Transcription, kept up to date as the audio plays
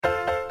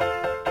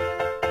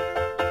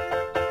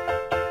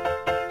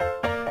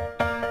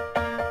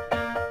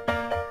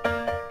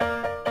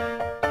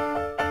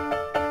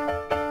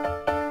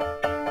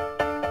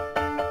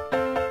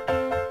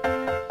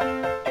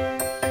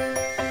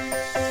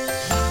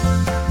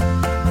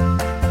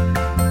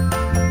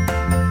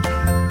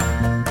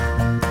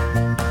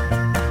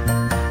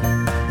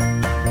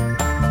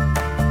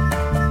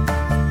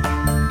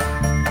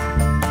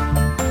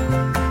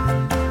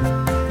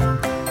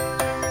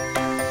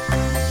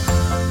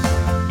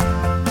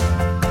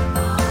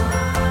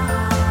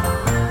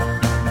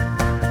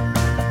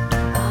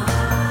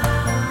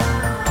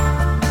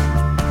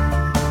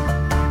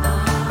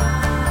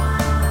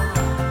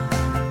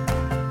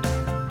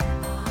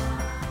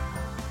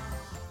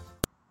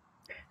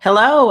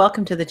Hello,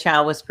 welcome to the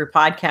Child Whisperer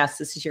podcast.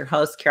 This is your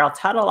host, Carol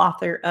Tuttle,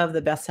 author of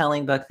the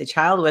best-selling book, The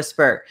Child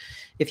Whisperer.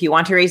 If you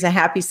want to raise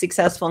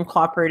successful, and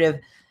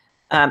cooperative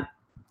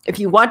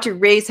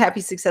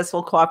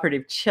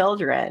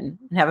children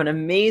and have an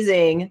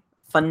amazing,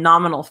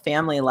 phenomenal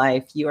family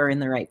life, you are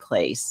in the right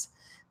place.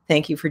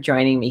 Thank you for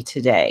joining me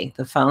today.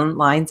 The phone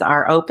lines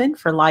are open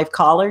for live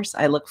callers.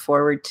 I look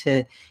forward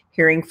to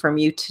hearing from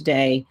you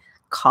today.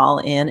 Call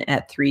in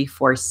at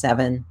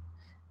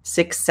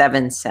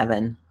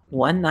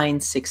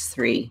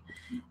 347-677-1963.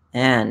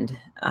 And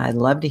I'd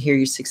love to hear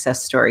your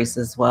success stories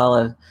as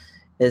well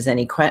as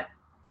any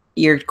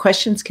your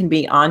questions can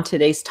be on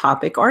today's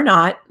topic or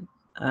not.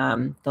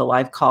 The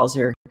live calls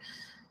are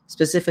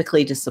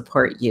specifically to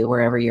support you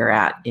wherever you're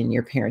at in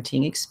your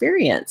parenting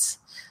experience.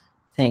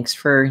 Thanks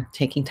for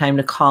taking time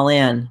to call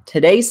in.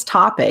 Today's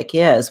topic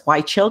is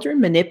why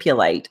children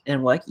manipulate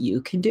and what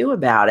you can do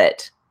about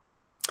it.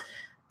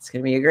 It's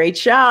going to be a great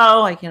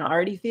show. I can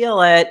already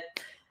feel it.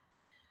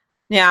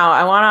 Now,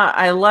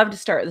 I love to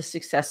start with a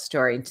success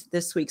story.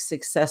 This week's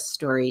success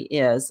story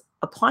is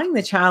applying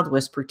the Child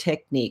Whisperer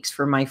techniques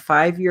for my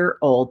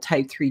 5-year-old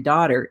type 3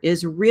 daughter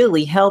is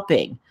really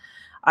helping.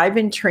 I've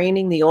been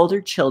training the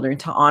older children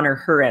to honor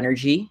her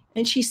energy,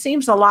 and she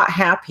seems a lot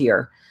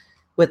happier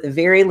with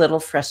very little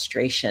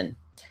frustration.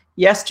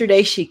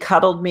 Yesterday, she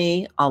cuddled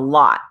me a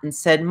lot and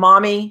said,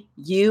 "Mommy,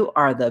 you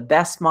are the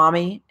best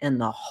mommy in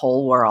the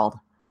whole world."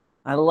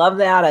 I love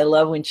that. I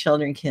love when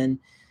children can,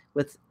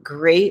 with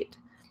great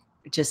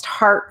just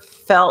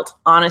heartfelt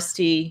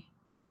honesty,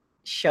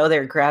 show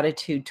their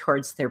gratitude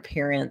towards their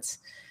parents.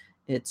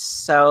 It's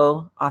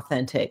so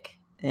authentic,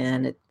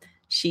 and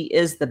she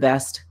is the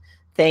best.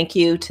 Thank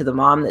you to the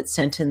mom that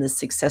sent in this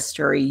success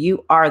story.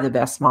 You are the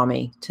best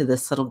mommy to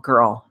this little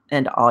girl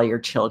and all your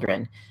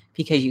children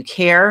because you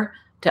care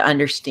to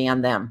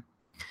understand them.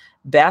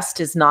 Best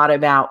is not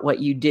about what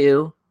you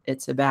do.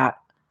 It's about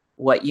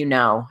what you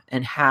know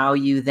and how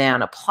you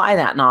then apply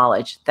that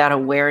knowledge, that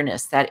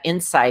awareness, that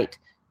insight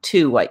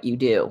to what you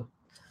do.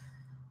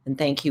 And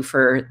thank you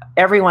for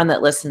everyone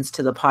that listens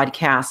to the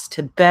podcast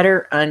to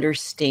better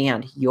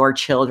understand your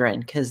children,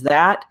 because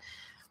that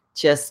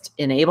just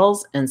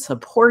enables and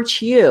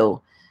supports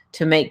you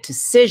to make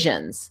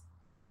decisions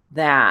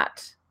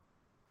that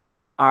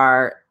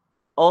are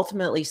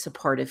ultimately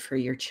supportive for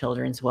your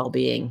children's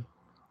well-being.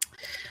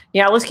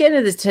 Now, let's get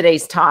into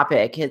today's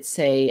topic. It's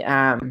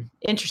a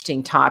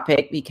interesting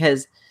topic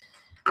because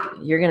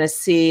you're going to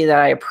see that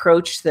I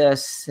approach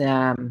this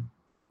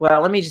well,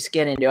 let me just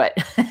get into it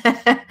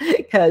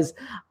because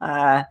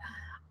when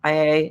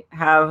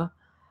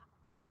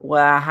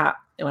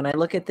I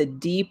look at the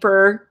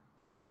deeper,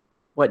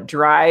 what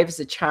drives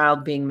a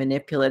child being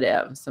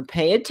manipulative. So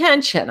pay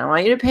attention. I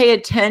want you to pay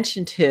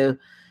attention to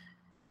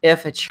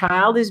if a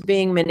child is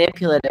being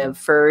manipulative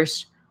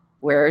first,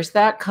 where is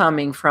that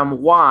coming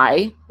from?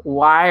 Why?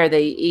 Why are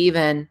they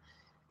even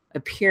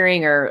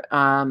appearing or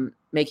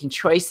making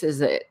choices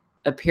that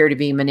appear to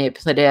be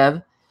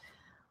manipulative?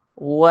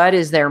 What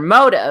is their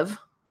motive?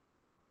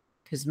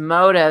 Because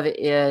motive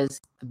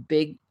is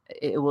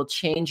it will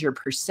change your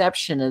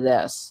perception of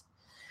this.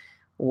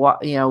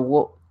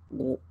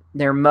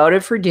 Their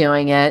motive for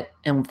doing it,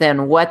 and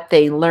then what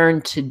they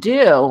learn to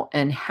do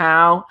and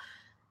how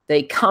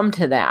they come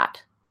to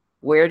that.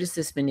 Where does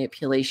this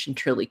manipulation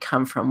truly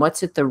come from?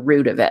 What's at the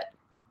root of it?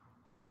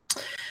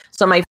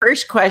 So my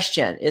first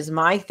question, is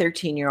my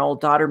 13-year-old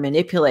daughter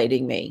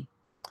manipulating me?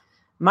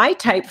 My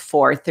type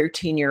 4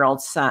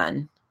 13-year-old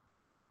son,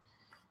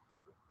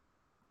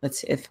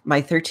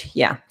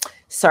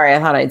 sorry, I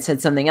thought I'd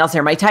said something else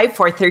there. My type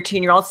 4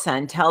 13-year-old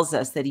son tells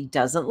us that he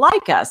doesn't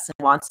like us and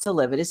wants to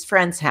live at his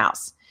friend's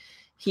house.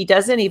 He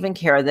doesn't even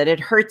care that it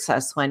hurts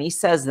us when he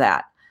says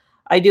that.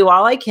 I do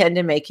all I can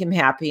to make him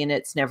happy, and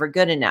it's never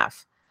good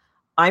enough.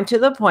 I'm to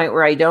the point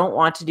where I don't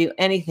want to do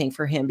anything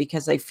for him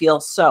because I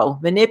feel so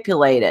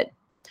manipulated.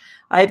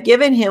 I've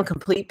given him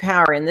complete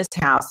power in this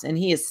house, and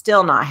he is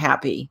still not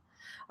happy.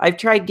 I've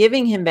tried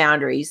giving him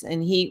boundaries,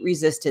 and he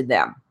resisted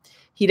them.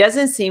 He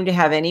doesn't seem to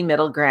have any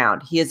middle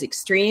ground. He is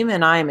extreme,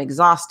 and I am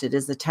exhausted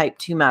as a type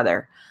 2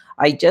 mother.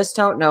 I just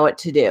don't know what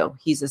to do.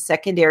 He's a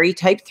secondary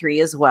type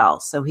 3 as well,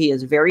 so he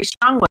is very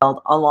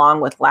strong-willed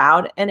along with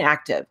loud and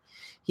active.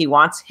 He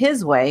wants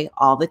his way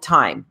all the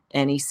time.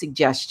 Any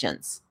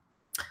suggestions?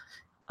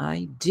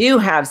 I do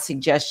have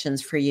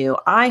suggestions for you.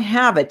 I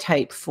have a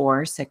type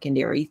 4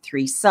 secondary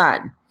 3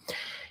 son.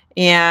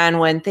 And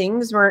when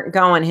things weren't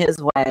going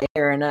his way,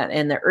 or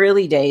in the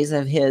early days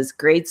of his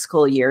grade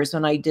school years,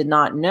 when I did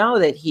not know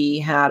that he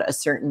had a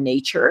certain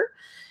nature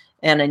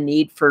and a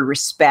need for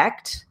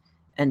respect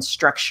and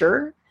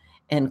structure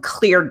and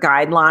clear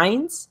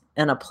guidelines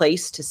and a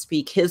place to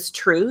speak his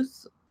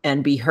truth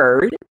and be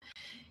heard,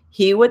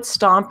 he would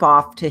stomp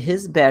off to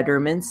his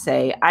bedroom and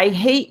say, "I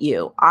hate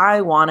you.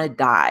 I want to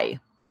die.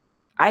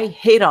 I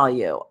hate all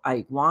you.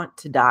 I want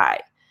to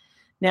die."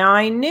 Now,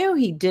 I knew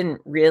he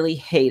didn't really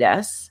hate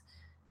us,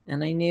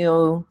 and I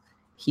knew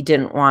he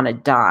didn't want to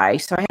die,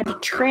 so I had to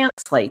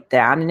translate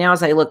that. And now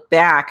as I look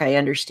back, I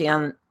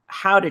understand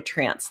how to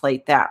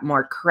translate that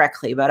more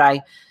correctly. But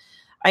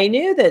I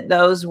knew that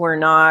those were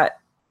not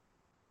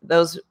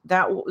those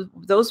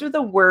were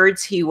the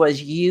words he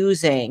was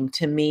using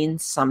to mean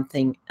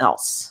something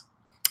else.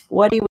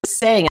 What he was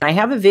saying, and I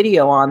have a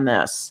video on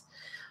this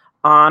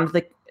on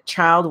the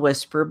Child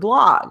Whisper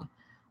blog.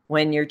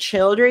 When your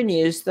children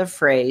use the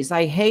phrase,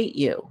 "I hate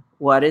you,"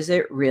 what does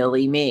it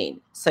really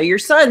mean? So your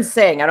son's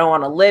saying, "I don't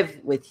want to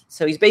live with you."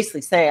 So he's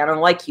basically saying, "I don't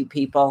like you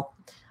people.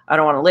 I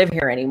don't want to live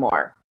here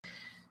anymore."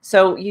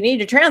 So you need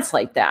to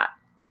translate that.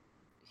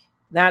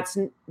 That's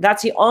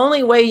the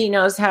only way he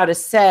knows how to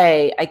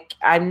say,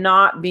 I'm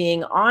not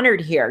being honored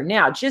here.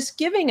 Now, just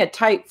giving a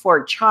type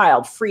 4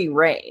 child free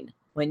reign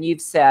when you've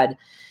said,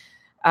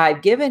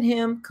 I've given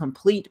him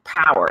complete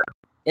power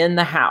in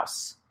the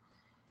house.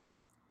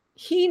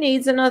 He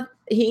needs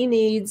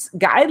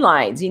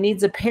guidelines. He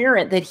needs a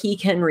parent that he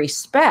can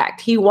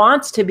respect. He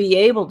wants to be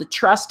able to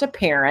trust a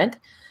parent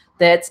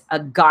that's a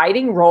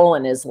guiding role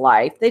in his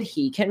life that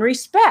he can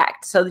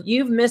respect. So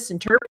you've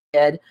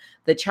misinterpreted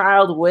the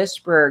Child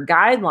Whisperer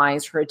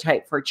guidelines for a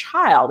type 4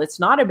 child.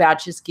 It's not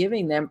about just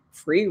giving them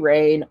free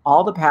reign,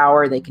 all the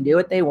power. They can do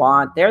what they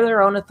want. They're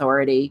their own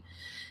authority.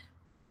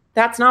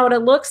 That's not what it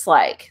looks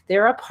like.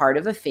 They're a part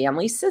of a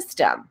family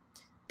system.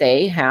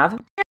 They have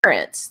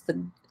parents.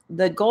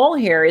 The goal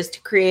here is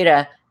to create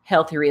a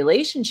healthy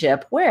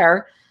relationship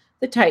where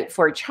the type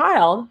 4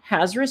 child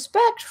has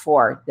respect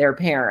for their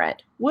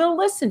parent, will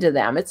listen to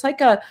them. It's like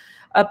a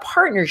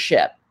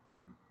partnership.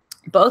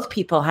 Both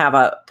people have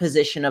a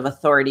position of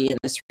authority in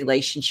this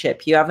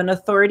relationship. You have an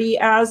authority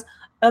as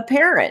a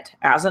parent,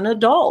 as an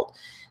adult,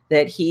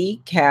 that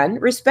he can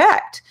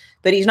respect,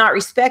 but he's not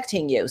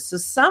respecting you. So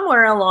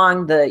somewhere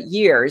along the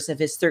years of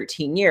his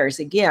 13 years,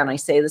 again, I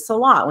say this a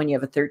lot, when you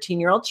have a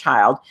 13-year-old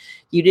child,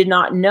 you did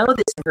not know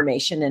this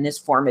information in his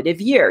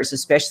formative years,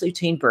 especially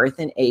between birth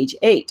and age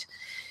 8.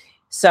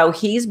 So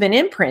he's been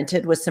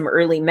imprinted with some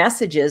early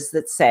messages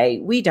that say,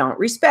 we don't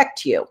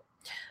respect you.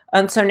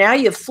 And so now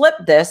you've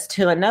flipped this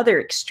to another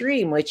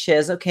extreme, which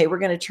is, okay, we're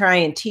going to try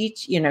and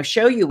teach,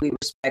 show you we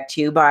respect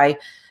you by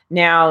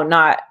now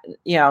not,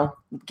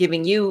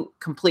 giving you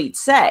complete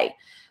say.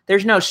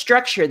 There's no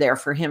structure there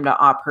for him to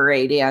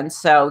operate in.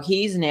 So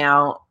he's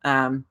now,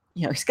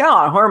 he's got a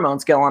lot of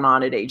hormones going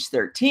on at age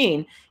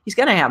 13. He's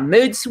going to have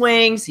mood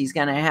swings. He's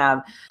going to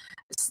have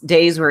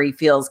days where he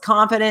feels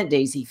confident,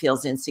 days he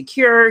feels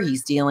insecure.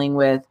 He's dealing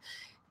with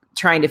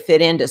trying to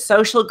fit into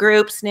social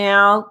groups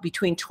now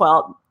between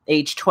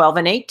age 12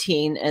 and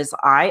 18, as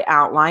I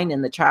outline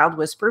in the Child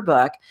Whisperer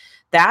book.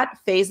 That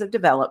phase of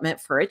development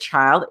for a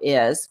child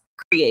is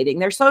creating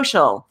their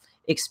social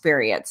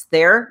experience,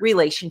 their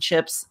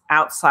relationships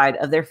outside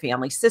of their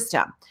family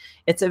system.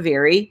 It's a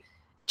very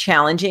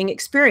challenging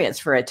experience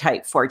for a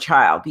type 4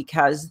 child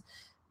because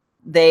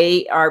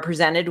they are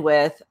presented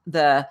with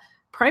the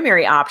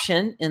primary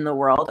option in the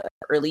world of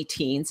early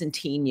teens and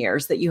teen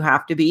years that you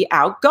have to be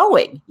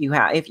outgoing.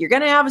 If you're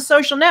going to have a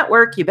social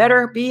network, you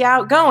better be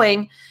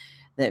outgoing.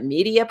 The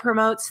media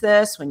promotes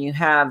this when you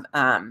have,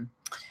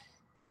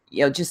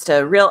 just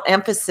a real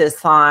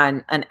emphasis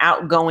on an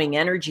outgoing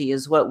energy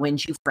is what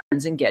wins you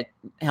friends and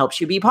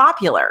helps you be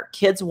popular.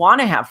 Kids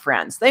want to have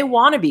friends. They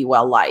want to be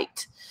well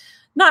liked.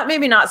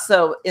 Maybe not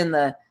so in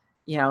the,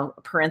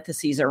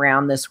 parentheses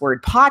around this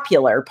word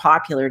popular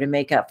to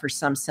make up for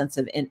some sense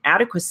of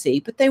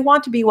inadequacy, but they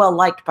want to be well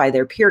liked by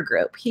their peer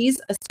group.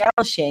 He's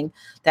establishing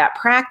that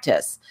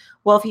practice.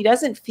 Well, if he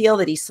doesn't feel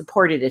that he's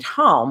supported at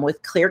home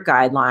with clear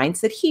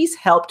guidelines that he's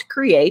helped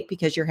create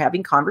because you're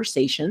having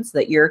conversations,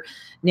 that you're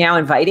now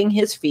inviting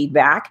his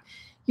feedback,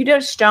 you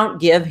just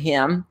don't give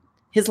him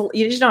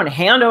you just don't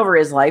hand over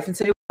his life and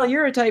say, well,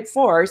 you're a type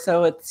 4,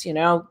 so it's,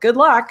 good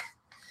luck.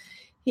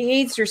 He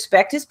needs to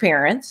respect his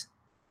parents.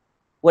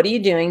 What are you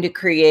doing to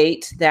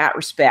create that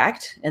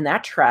respect and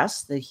that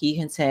trust that he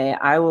can say,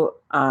 I will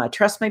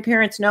trust my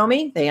parents know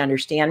me, they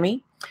understand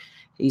me.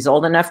 He's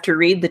old enough to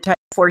read the type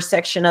 4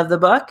 section of the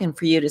book and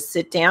for you to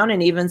sit down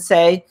and even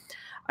say,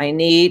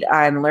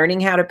 I'm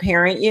learning how to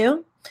parent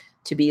you,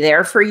 to be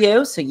there for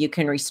you so you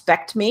can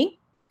respect me.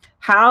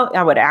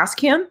 I would ask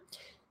him,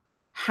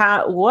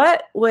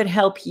 what would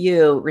help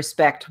you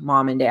respect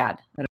mom and dad?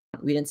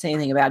 We didn't say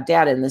anything about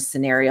dad in this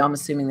scenario. I'm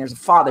assuming there's a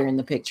father in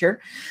the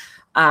picture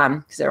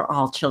because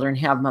all children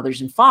have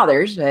mothers and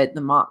fathers, but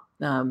the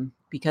mom,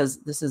 because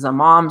this is a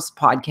mom's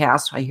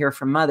podcast, I hear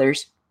from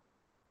mothers.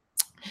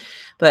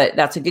 But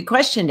that's a good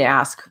question to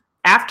ask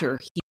after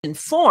he's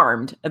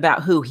informed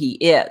about who he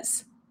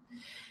is,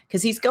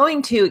 because he's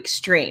going to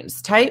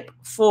extremes. Type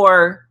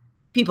 4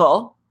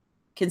 people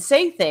can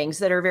say things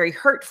that are very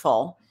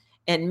hurtful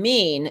and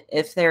mean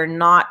if they're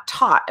not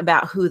taught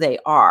about who they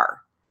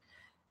are.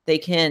 They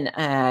can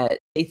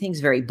say things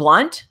very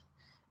blunt,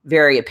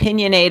 very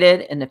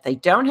opinionated, and if they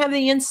don't have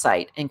the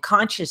insight and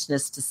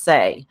consciousness to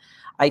say,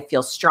 I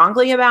feel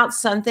strongly about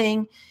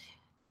something,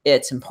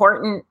 it's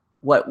important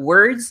what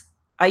words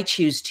I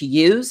choose to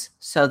use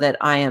so that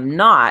I am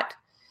not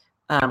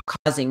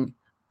causing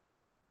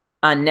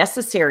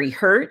unnecessary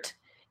hurt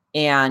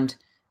and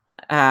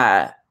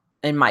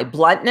in my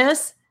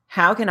bluntness,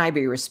 how can I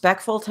be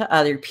respectful to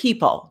other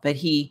people? But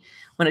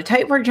when a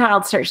type 4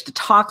 child starts to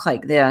talk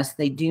like this,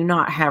 they do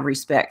not have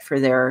respect for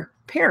their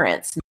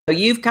parents. So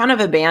you've kind of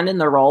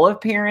abandoned the role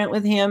of parent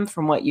with him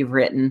from what you've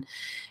written,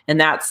 and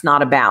that's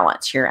not a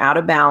balance. You're out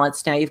of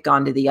balance. Now you've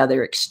gone to the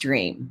other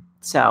extreme.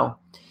 So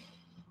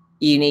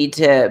you need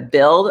to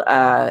build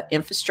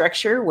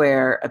infrastructure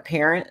where a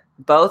parent,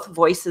 both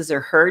voices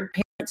are heard,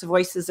 parents'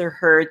 voices are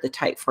heard, the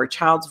type 4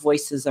 child's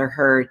voices are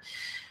heard.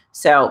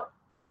 So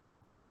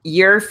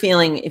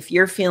if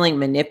you're feeling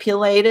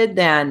manipulated,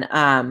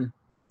 then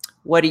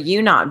what are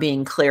you not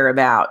being clear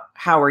about?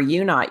 How are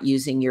you not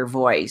using your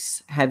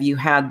voice? Have you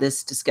had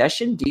this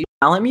discussion? Do you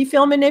tell him you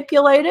feel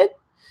manipulated?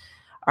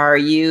 Are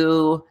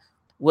you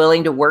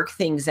willing to work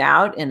things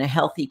out in a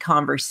healthy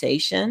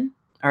conversation?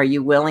 Are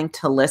you willing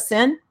to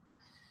listen?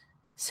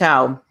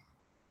 So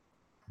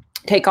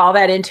take all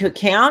that into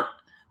account,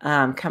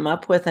 come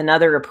up with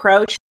another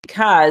approach,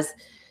 because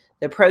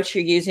the approach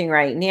you're using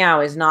right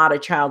now is not a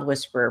child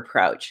whisperer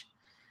approach.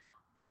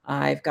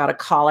 I've got a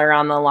caller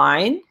on the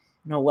line.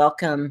 I'm going to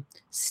welcome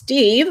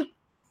Steve.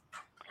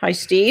 Hi,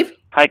 Steve.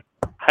 Hi,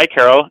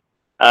 Carol.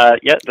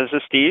 Yeah, this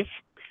is Steve.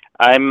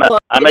 I'm a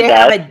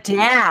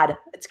dad.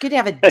 It's good to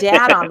have a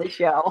dad on the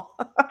show.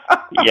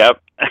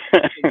 Yep.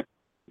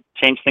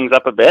 Change things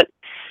up a bit.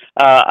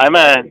 I'm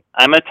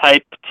a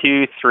type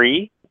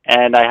 2/3,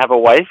 and I have a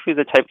wife who's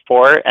a type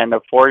 4 and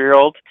a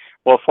 4-year-old,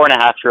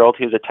 4.5-year-old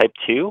who's a type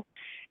 2,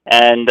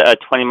 and a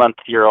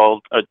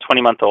 20-month-old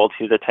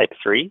who's a type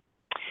 3.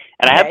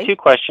 And okay. I have 2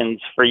 questions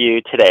for you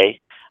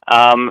today.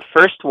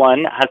 First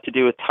one has to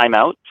do with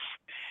timeouts.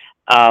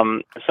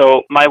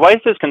 So my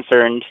wife is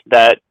concerned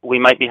that we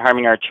might be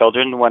harming our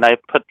children when I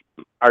put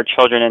our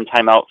children in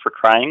timeout for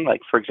crying,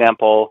 like, for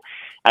example,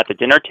 at the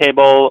dinner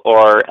table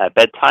or at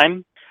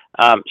bedtime.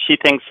 She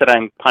thinks that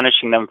I'm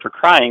punishing them for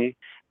crying,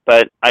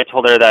 but I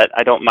told her that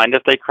I don't mind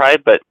if they cry,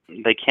 but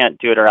they can't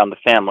do it around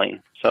the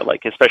family. So,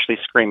 like, especially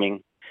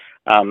screaming.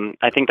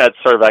 I think that's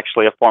sort of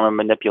actually a form of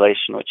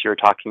manipulation, which you were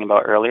talking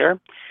about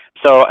earlier.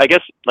 So I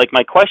guess, like,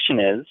 my question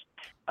is,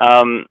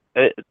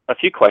 a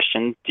few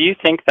questions. Do you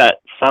think that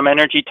some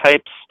energy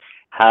types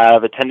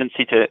have a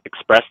tendency to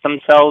express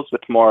themselves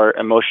with more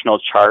emotional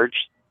charge,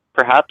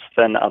 perhaps,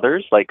 than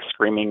others, like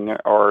screaming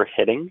or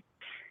hitting?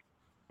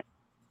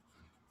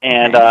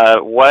 And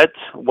what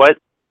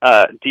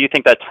do you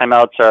think that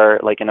timeouts are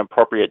like an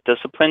appropriate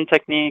discipline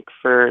technique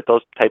for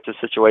those types of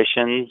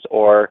situations,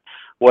 or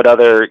what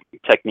other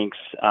techniques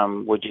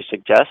would you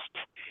suggest?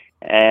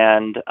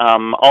 And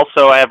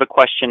also, I have a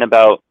question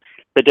about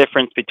the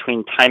difference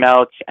between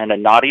timeouts and a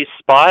naughty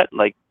spot.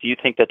 Like, do you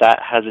think that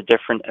that has a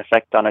different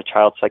effect on a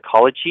child's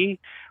psychology?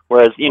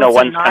 Whereas,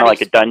 one's kind of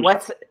like a dungeon.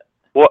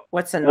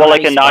 What's a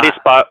naughty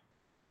spot?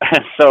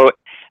 So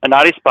a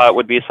naughty spot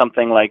would be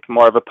something like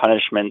more of a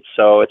punishment.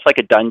 So it's like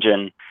a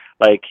dungeon.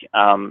 Like,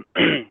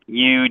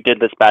 you did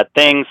this bad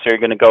thing, so you're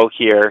going to go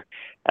here,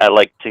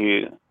 like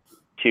to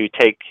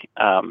take,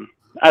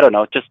 I don't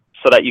know, just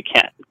so that you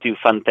can't do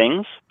fun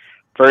things.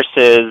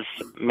 Versus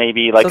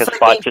maybe like a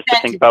spot just to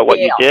think about what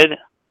you did.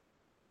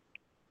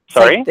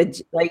 Sorry?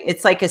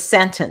 It's like a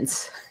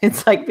sentence.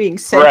 It's like being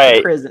sent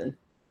to prison.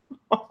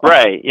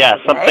 Right. Yeah.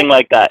 Okay. Something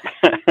like that.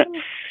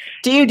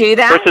 Do you do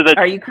that?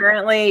 Are you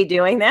currently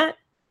doing that?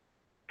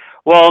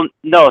 Well,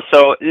 no.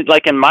 So,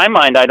 like, in my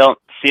mind, I don't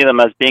see them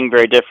as being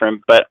very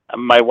different, but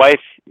my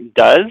wife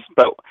does.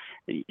 But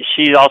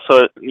she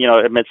also,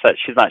 admits that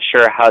she's not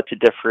sure how to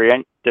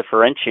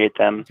differentiate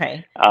them.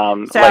 Okay.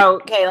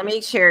 Okay, let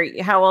me share.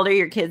 How old are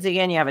your kids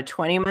again? You have a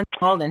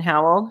 20-month-old and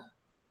how old?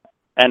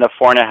 And a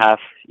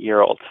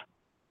 4.5-year-old.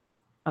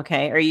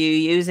 Okay. Are you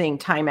using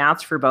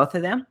timeouts for both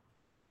of them?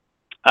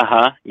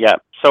 Yeah.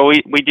 So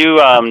we do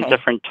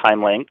different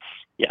time lengths.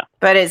 Yeah.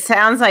 But it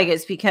sounds like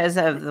it's because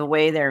of the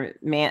way their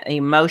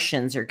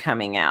emotions are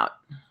coming out,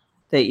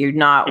 that you're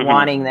not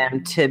wanting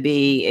them to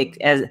be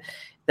as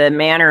the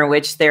manner in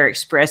which they're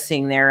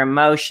expressing their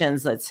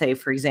emotions. Let's say,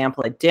 for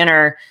example, at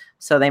dinner.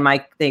 So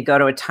they go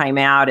to a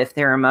timeout if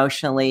they're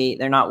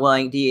not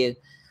willing to.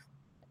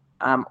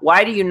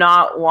 Why do you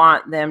not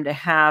want them to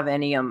have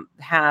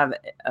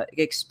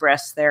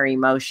express their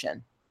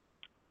emotion?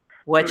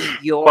 What's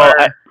your,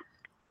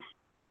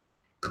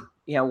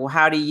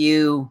 how do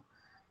you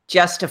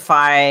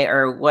justify,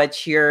 or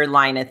what's your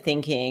line of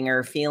thinking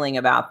or feeling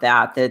about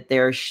that that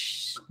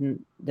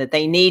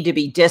they need to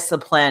be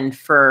disciplined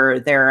for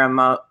their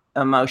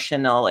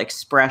emotional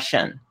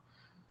expression?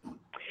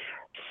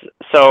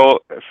 So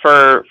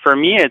for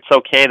me, it's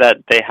okay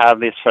that they have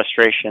these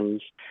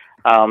frustrations.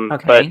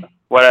 But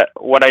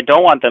what I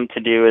don't want them to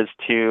do is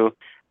to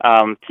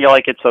feel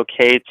like it's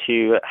okay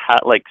to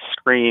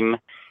scream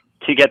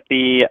to get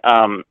the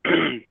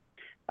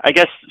I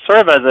guess sort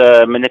of as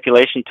a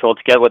manipulation tool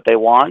to get what they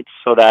want,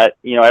 so that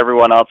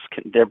everyone else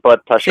their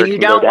blood pressure can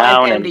go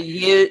down.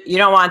 You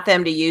don't want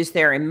them to use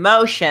their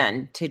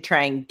emotion to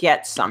try and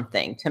get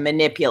something, to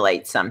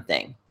manipulate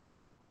something.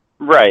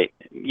 Right.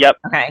 Yep.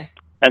 Okay.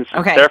 And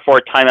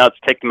therefore, timeouts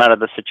take them out of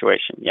the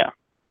situation. Yeah.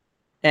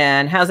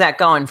 And how's that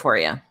going for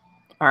you?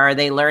 Are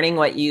they learning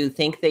what you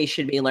think they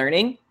should be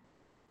learning?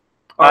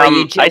 Or are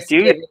you I just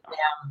do. giving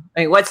them,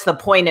 I mean, what's the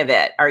point of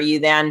it? Are you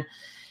then,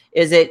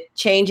 is it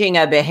changing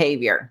a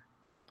behavior?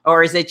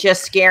 Or is it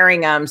just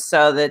scaring them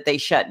so that they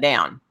shut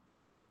down?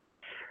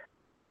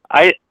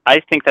 I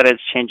think that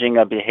it's changing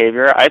a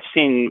behavior. I've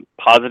seen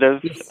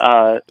positive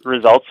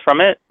results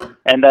from it.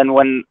 And then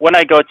when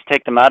I go to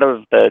take them out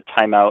of the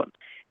timeout,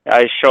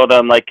 I show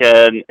them like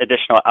an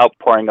additional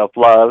outpouring of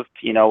love.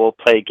 You know, we'll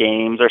play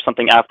games or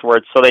something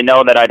afterwards so they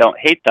know that I don't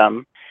hate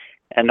them.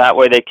 And that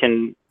way they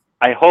can,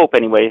 I hope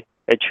anyway,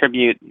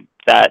 attribute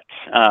that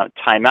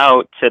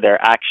timeout to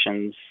their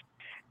actions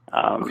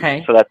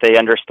so that they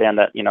understand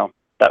that, you know,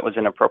 that was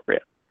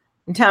inappropriate.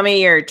 And tell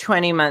me your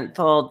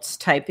 20-month-old's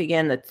type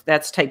again.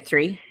 That's type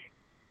 3?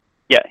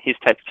 Yeah, he's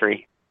type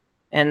 3.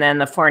 And then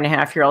the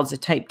 4.5-year-old's a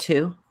type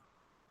 2?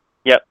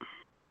 Yep.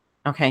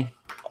 Okay.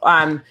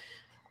 I'm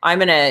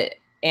going to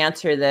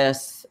answer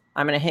this.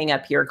 I'm going to hang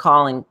up your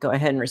call and go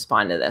ahead and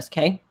respond to this,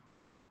 okay?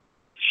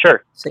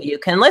 Sure. So you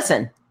can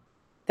listen.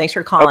 Thanks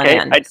for calling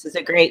in. This is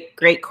a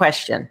great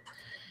question.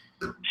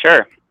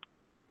 Sure.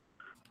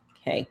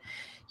 Okay.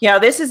 Yeah,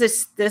 this is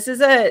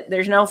a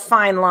there's no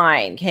fine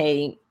line.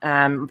 Okay.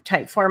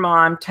 Type 4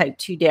 mom, type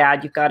 2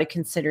 dad, you've got to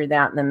consider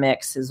that in the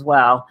mix as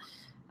well.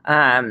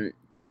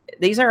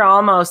 These are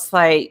almost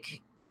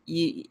like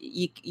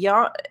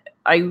y'all,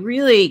 I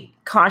really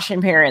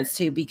caution parents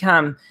to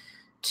become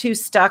too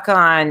stuck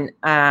on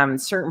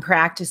certain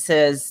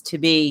practices to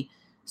be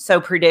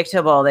so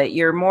predictable that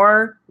you're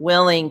more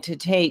willing to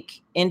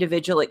take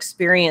individual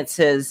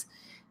experiences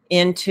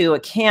into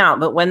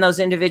account. But when those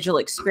individual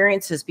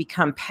experiences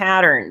become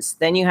patterns,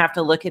 then you have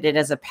to look at it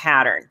as a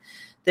pattern.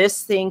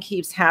 This thing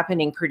keeps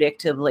happening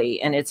predictably,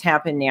 and it's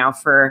happened now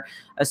for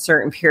a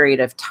certain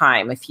period of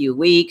time, a few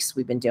weeks.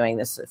 We've been doing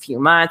this a few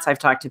months. I've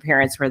talked to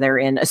parents where they're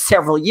in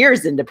several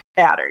years into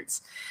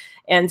patterns.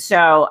 And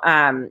so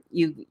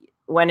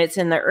when it's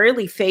in the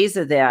early phase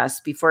of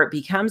this, before it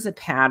becomes a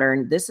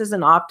pattern, this is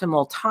an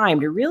optimal time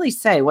to really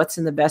say what's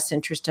in the best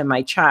interest of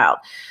my child.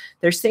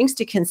 There's things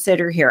to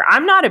consider here.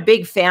 I'm not a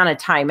big fan of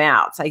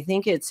timeouts. I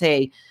think it's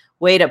a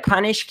way to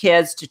punish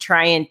kids to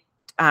try and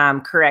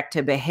correct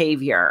a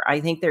behavior. I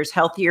think there's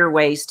healthier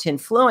ways to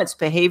influence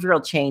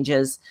behavioral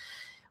changes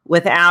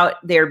without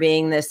there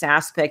being this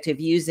aspect of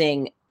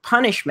using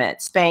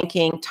punishment,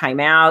 spanking,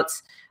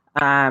 timeouts.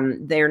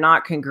 They're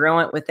not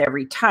congruent with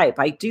every type.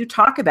 I do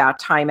talk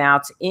about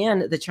timeouts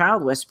in The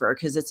Child Whisperer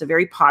because it's a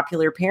very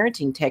popular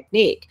parenting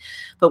technique.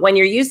 But when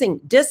you're using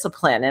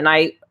discipline, and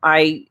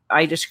I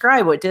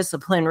describe what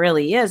discipline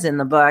really is in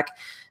the book,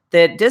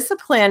 that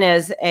discipline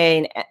is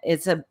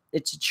it's a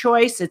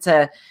choice.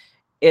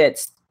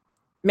 It's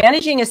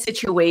managing a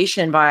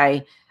situation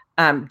by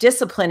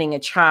disciplining a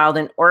child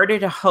in order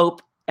to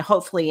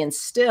hopefully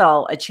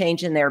instill a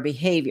change in their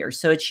behavior.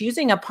 So it's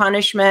using a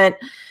punishment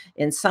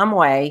in some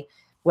way,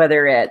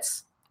 whether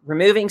it's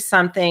removing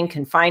something,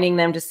 confining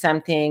them to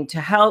something,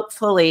 to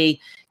hopefully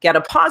get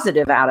a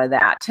positive out of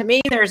that. To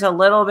me, there's a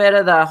little bit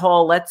of the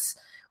whole,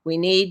 we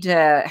need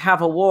to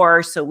have a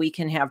war so we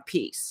can have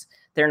peace.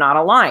 They're not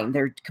aligned.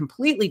 They're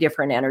completely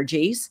different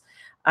energies.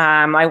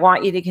 I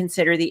want you to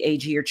consider the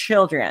age of your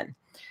children.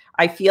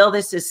 I feel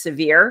this is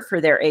severe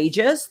for their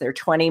ages. They're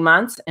 20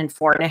 months and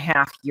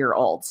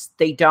 4.5-year-olds.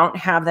 They don't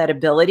have that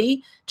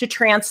ability to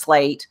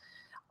translate.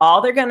 All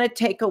they're going to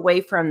take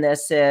away from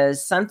this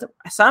is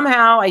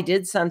somehow I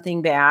did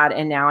something bad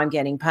and now I'm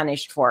getting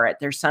punished for it.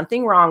 There's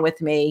something wrong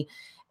with me,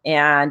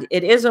 and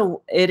it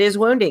is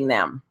wounding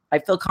them. I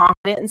feel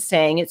confident in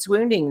saying it's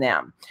wounding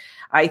them.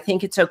 I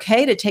think it's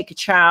okay to take a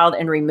child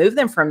and remove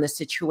them from the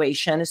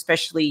situation,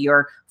 especially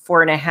your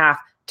 4.5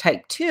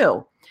 type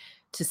 2,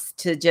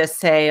 to just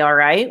say, all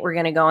right, we're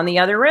going to go in the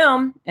other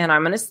room and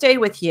I'm going to stay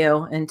with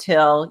you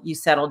until you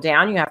settle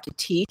down. You have to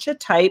teach a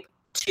type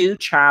 2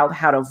 child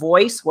how to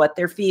voice what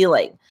they're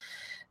feeling.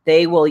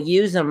 They will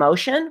use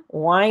emotion,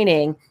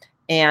 whining,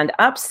 and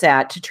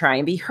upset to try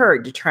and be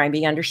heard, to try and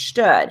be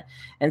understood.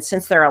 And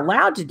since they're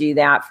allowed to do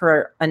that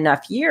for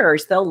enough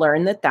years, they'll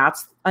learn that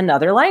that's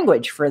another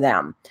language for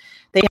them.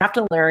 They have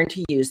to learn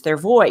to use their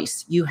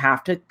voice. You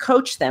have to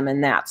coach them in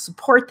that,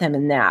 support them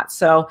in that.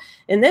 So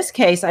in this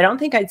case, I don't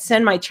think I'd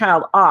send my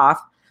child off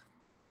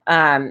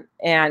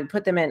and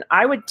put them in.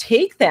 I would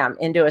take them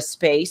into a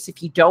space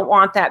if you don't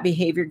want that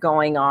behavior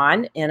going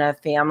on in a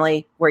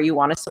family where you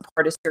want to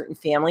support a certain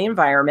family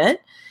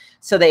environment.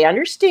 So they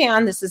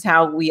understand this is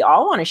how we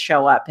all want to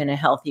show up in a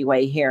healthy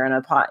way here,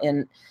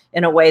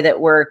 in a way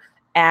that we're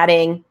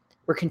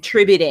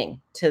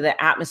contributing to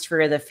the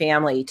atmosphere of the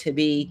family to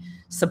be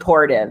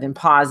supportive and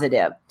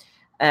positive.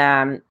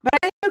 But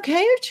it's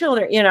okay if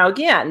children,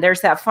 again,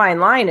 there's that fine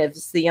line.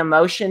 Is the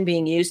emotion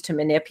being used to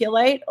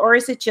manipulate, or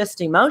is it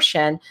just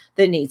emotion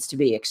that needs to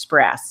be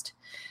expressed?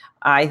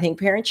 I think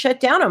parents shut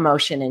down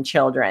emotion in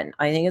children.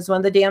 I think it's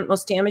one of the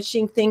most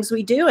damaging things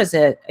we do as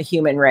a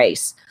human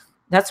race.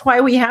 That's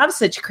why we have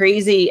such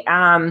crazy,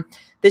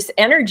 this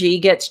energy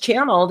gets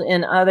channeled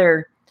in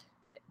other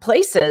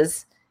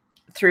places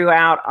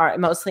throughout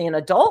mostly in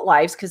adult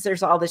lives, because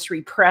there's all this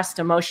repressed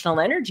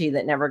emotional energy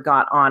that never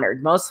got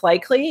honored. Most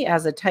likely,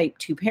 as a type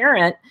 2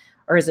 parent,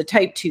 or as a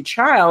type 2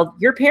 child,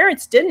 your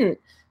parents didn't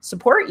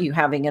support you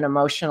having an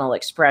emotional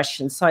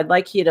expression. So I'd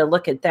like you to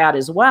look at that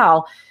as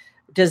well.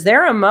 Does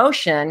their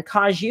emotion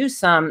cause you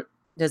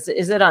is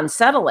it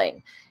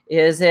unsettling?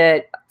 Is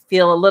it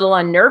feel a little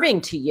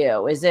unnerving to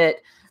you? Is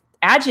it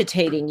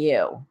agitating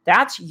you?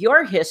 That's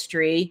your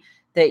history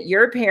that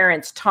your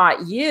parents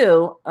taught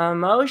you.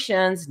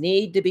 Emotions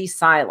need to be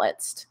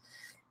silenced.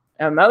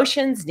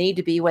 Emotions need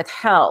to be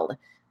withheld.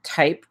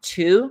 Type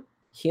 2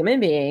 human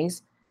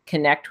beings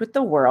connect with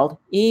the world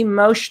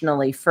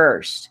emotionally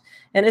first.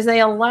 And as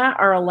they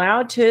are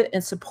allowed to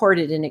and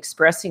supported in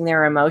expressing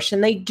their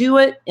emotion, they do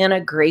it in a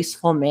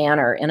graceful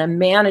manner, in a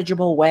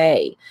manageable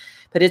way.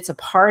 But it's a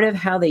part of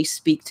how they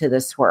speak to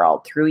this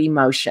world through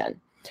emotion.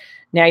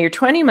 Now, your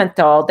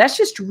 20-month-old, that's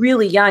just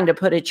really young to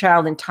put a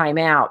child in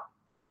timeout.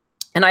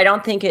 And I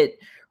don't think it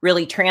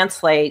really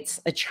translates.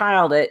 A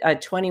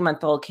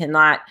 20-month-old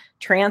cannot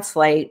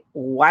translate,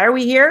 why are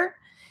we here?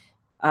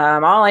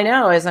 All I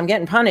know is I'm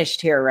getting punished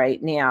here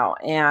right now.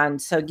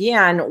 And so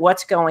again,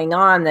 what's going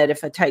on that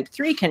if a type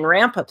 3 can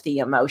ramp up the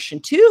emotion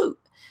to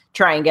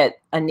try and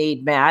get a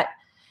need met,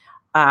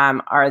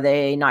 are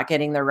they not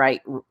getting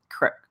the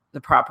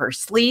proper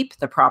sleep,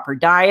 the proper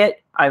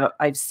diet?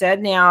 I've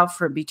said now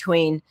for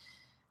between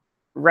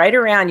right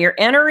around, you're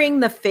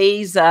entering the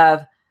phase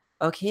of,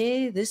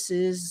 okay, this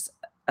is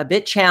a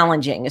bit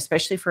challenging,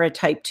 especially for a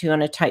type 2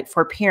 and a type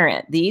 4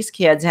 parent. These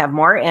kids have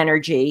more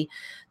energy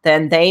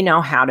than they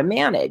know how to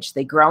manage.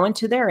 They grow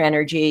into their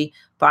energy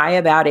by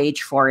about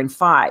age 4 and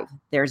 5.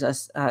 There's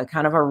a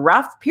kind of a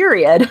rough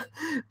period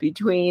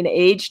between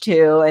age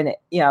 2 and,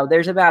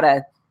 there's about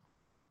a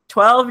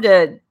 12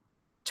 to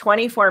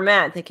 24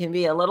 month. It can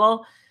be a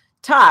little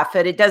tough,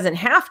 but it doesn't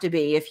have to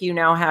be if you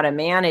know how to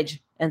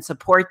manage and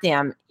support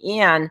them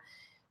in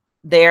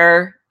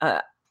their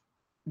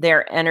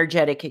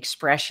energetic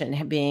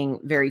expression, being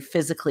very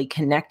physically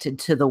connected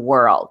to the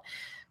world.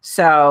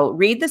 So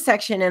read the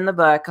section in the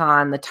book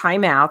on the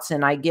timeouts,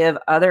 and I give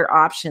other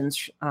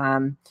options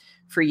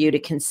for you to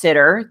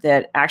consider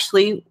that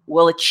actually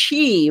will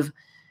achieve,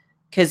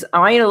 because I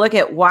want you to look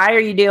at, why are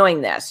you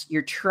doing this?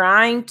 You're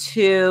trying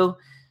to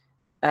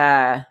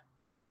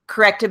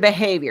correct a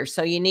behavior.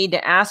 So you need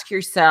to ask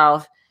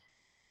yourself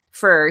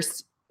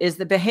first, is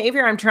the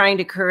behavior I'm trying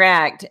to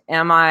correct,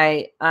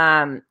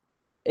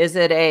 is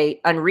it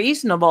a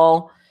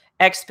unreasonable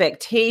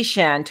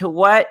expectation to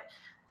what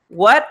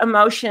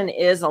emotion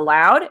is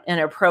allowed and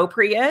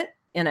appropriate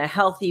in a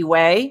healthy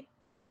way?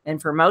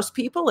 And for most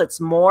people,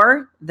 it's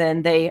more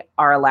than they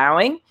are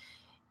allowing.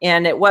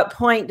 And at what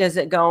point does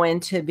it go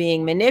into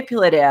being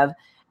manipulative?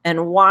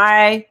 And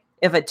why,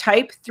 if a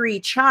type 3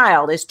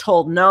 child is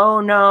told no,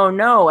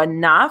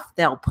 enough,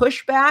 they'll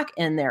push back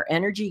and their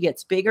energy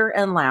gets bigger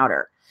and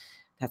louder.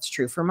 That's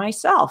true for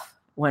myself.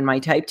 When my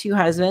type 2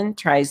 husband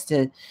tries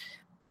to,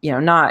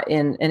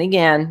 and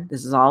again,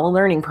 this is all a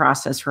learning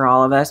process for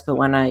all of us, but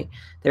when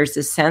there's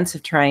this sense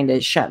of trying to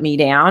shut me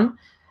down,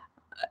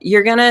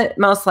 you're going to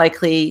most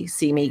likely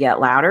see me get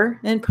louder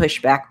and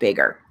push back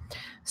bigger.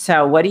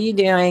 So what are you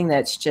doing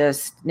that's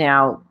just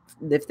now,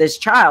 if this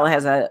child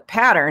has a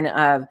pattern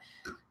of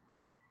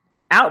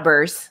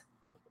outbursts,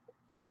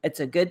 it's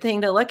a good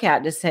thing to look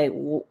at to say,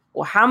 well,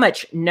 how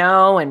much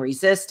no and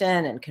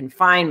resistance and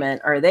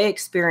confinement are they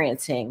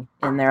experiencing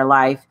in their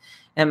life?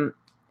 And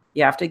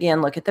you have to,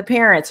 again, look at the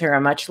parents who are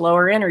a much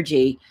lower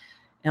energy.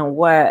 And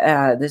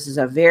this is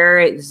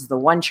the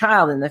one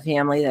child in the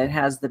family that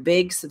has the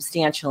big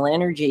substantial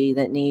energy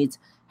that needs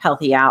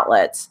healthy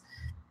outlets,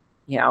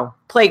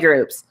 play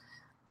groups.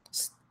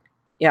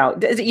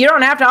 You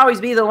don't have to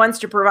always be the ones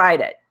to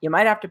provide it. You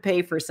might have to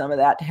pay for some of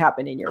that to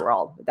happen in your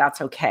world, but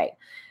that's okay.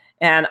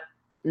 And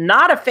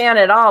not a fan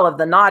at all of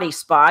the naughty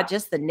spot.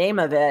 Just the name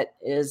of it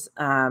is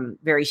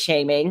very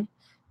shaming.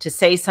 To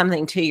say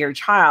something to your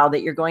child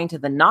that you're going to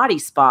the naughty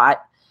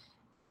spot.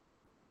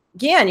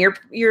 Again,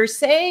 you're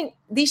saying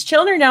these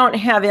children don't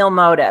have ill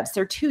motives.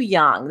 They're too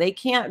young. They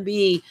can't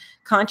be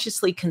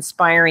consciously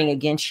conspiring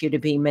against you to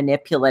be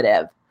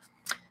manipulative.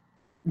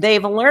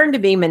 They've learned to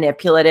be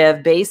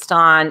manipulative based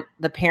on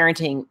the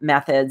parenting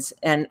methods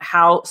and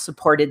how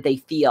supported they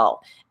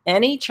feel.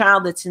 Any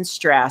child that's in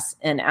stress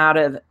and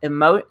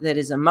that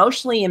is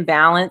emotionally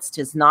imbalanced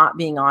is not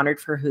being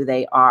honored for who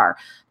they are,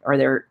 or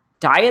their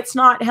diet's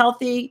not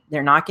healthy.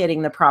 They're not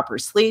getting the proper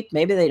sleep.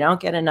 Maybe they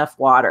don't get enough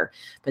water,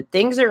 but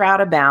things are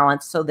out of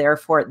balance. So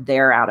therefore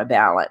they're out of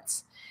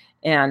balance.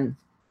 And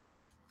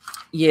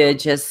you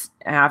just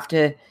have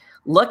to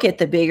look at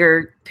the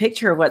bigger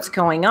picture of what's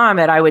going on.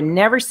 But I would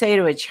never say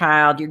to a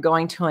child, you're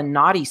going to a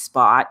naughty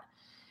spot.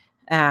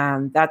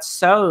 That's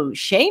so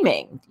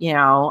shaming.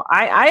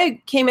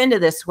 I came into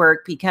this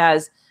work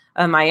because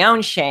of my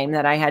own shame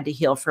that I had to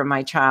heal from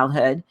my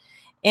childhood,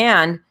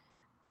 and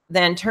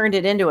then turned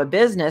it into a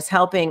business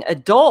helping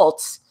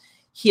adults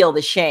heal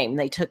the shame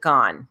they took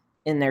on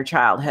in their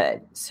childhood.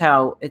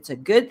 So it's a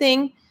good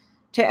thing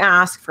to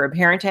ask, for a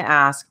parent to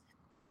ask,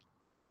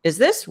 is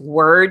this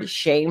word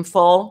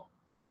shameful?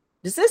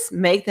 Does this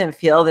make them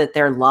feel that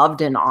they're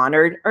loved and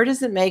honored? Or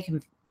does it make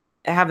them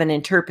have an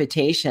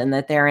interpretation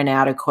that they're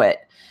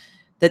inadequate?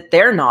 that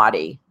they're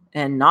naughty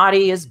and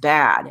naughty is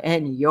bad.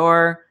 And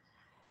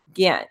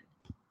again,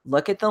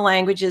 look at the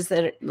languages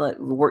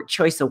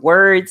choice of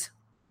words.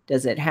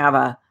 Does it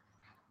have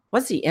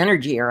what's the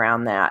energy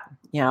around that?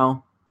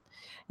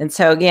 And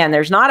so again,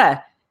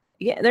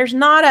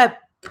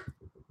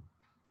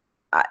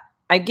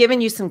 I've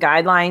given you some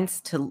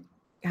guidelines to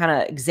kind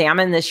of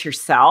examine this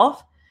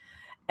yourself.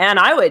 And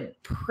I would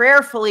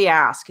prayerfully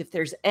ask if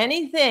there's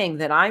anything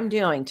that I'm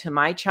doing to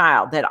my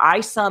child that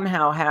I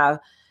somehow have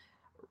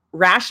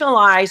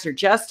rationalized or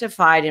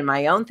justified in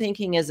my own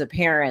thinking as a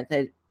parent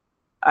that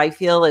I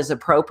feel is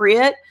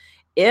appropriate.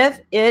 If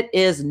it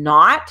is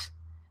not,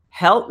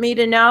 help me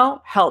to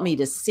know, help me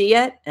to see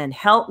it, and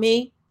help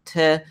me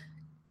to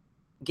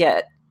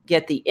get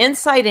the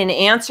insight and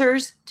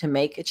answers to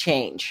make a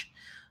change.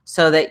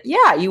 So that,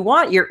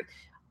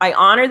 I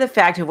honor the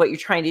fact of what you're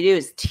trying to do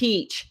is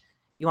teach.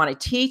 You want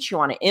to teach, you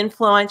want to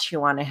influence, you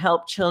want to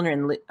help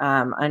children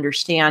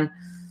understand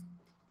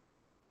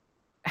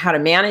how to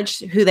manage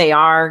who they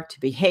are, to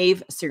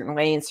behave a certain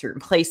way in certain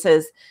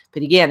places.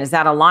 But again, is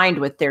that aligned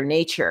with their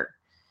nature?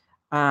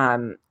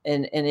 And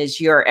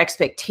is your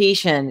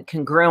expectation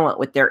congruent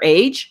with their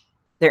age,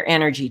 their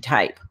energy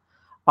type?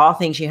 All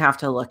things you have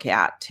to look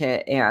at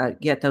to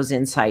get those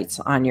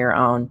insights on your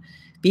own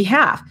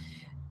behalf.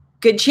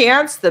 Good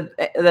chance the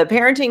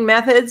parenting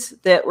methods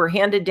that were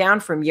handed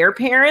down from your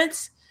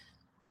parents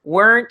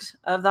weren't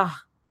of the,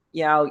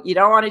 you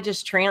don't want to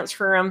just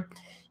transfer them.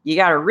 You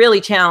got to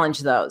really challenge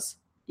those.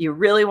 You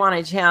really want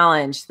to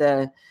challenge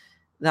the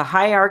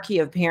hierarchy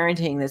of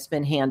parenting that's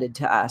been handed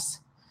to us.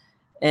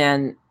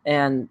 And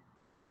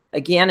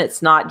again,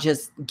 it's not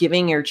just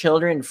giving your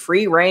children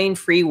free reign,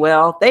 free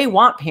will. They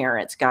want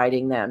parents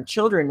guiding them.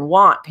 Children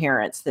want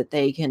parents that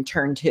they can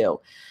turn to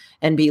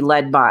and be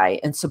led by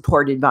and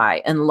supported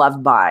by and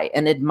loved by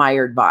and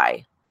admired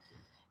by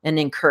and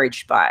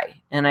encouraged by.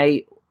 And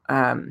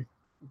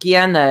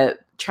again, the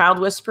Child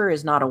Whisperer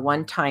is not a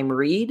one-time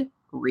read.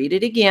 Read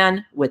it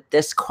again with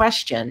this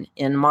question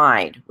in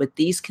mind, with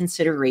these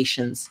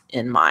considerations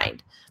in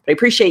mind. But I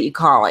appreciate you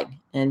calling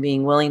and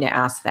being willing to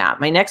ask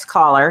that. My next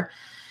caller,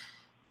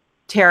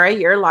 Tara,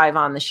 you're live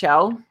on the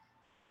show.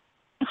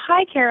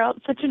 Hi, Carol.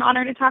 It's such an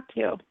honor to talk to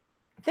you.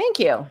 Thank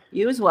you.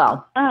 You as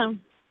well.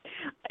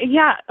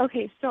 Yeah.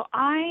 Okay. So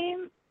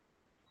I'm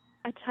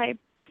a type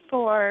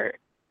 4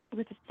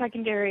 with a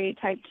secondary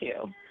type 2.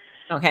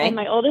 Okay. And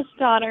my oldest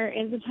daughter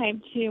is a type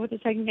 2 with a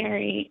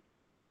secondary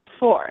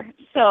 4.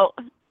 So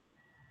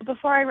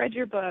before I read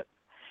your book,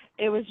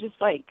 it was just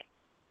like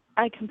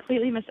I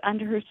completely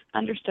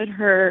misunderstood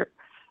her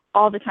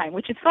all the time,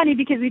 which is funny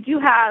because we do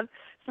have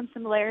some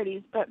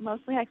similarities, but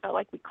mostly I felt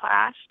like we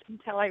clashed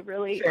until I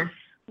really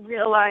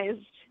realized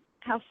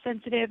how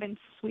sensitive and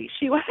sweet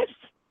she was.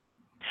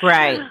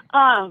 Right.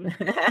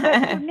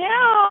 But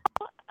now,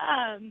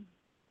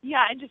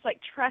 I just like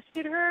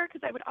trusted her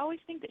because I would always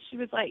think that she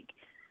was like,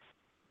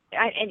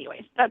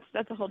 anyways,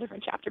 that's a whole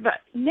different chapter.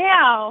 But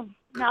now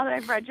that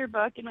I've read your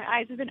book and my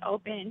eyes have been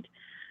opened,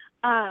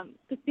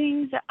 the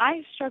things that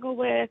I struggle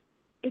with,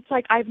 it's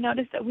like I've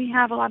noticed that we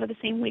have a lot of the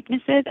same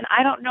weaknesses, and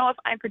I don't know if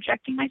I'm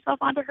projecting myself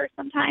onto her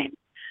sometimes.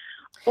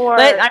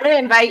 But I'm going to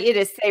invite you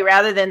to say,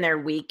 rather than their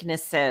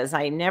weaknesses,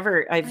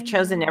 I've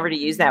chosen never to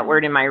use that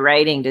word in my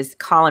writing, to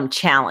call them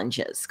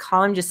challenges.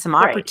 Call them just some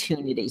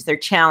opportunities. They're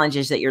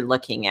challenges that you're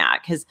looking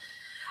at, because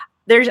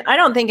I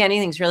don't think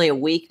anything's really a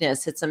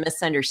weakness. It's a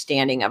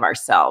misunderstanding of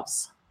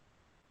ourselves.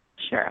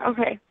 Sure.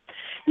 Okay.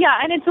 Yeah.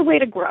 And it's a way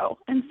to grow.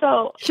 And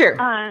so, sure.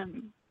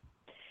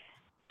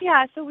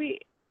 So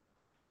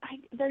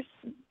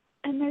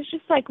there's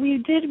just like, we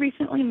did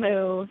recently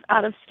move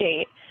out of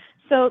state.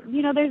 So,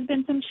 there's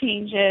been some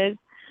changes.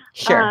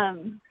 Sure.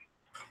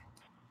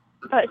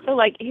 But so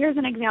like, here's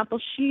an example.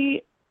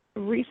 She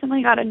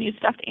recently got a new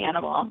stuffed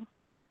animal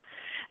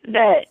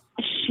that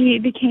she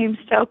became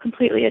so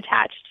completely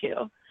attached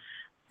to.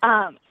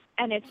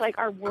 And it's like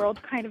our world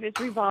kind of is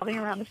revolving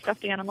around the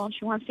stuffed animal, and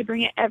she wants to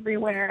bring it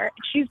everywhere.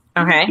 She's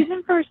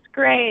in first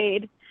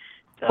grade.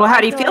 So well,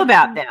 how do you feel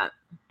about that?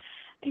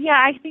 Yeah,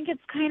 I think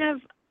it's kind of,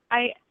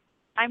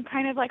 I'm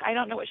kind of like, I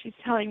don't know what she's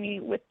telling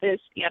me with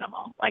this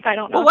animal. Like, I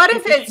don't know. Well, what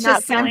if it's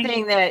just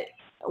something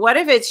what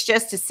if it's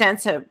just a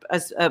sense of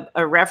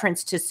a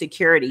reference to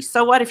security?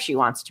 So what if she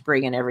wants to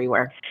bring it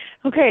everywhere?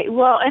 Okay,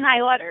 well, and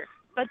I let her.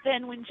 But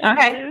then when she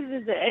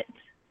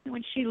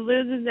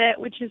loses it,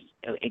 which is,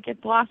 it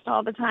gets lost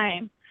all the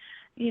time,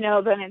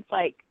 then it's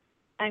like,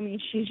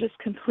 she just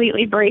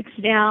completely breaks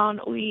down.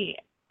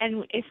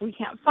 And if we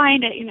can't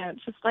find it,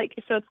 it's just like,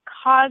 so it's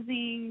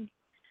causing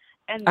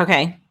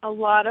a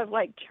lot of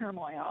like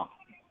turmoil.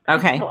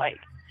 Okay. To,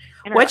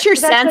 what's your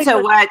sense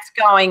of what's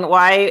going?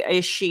 Why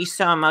is she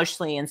so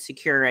emotionally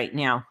insecure right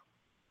now?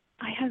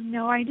 I have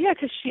no idea,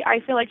 because I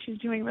feel like she's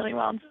doing really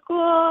well in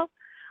school,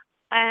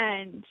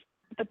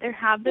 but there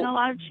have been a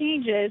lot of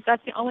changes.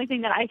 That's the only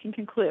thing that I can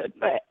conclude.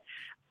 But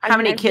how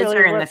many kids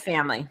are in the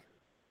family?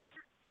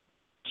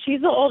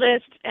 She's the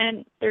oldest,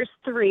 and there's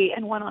 3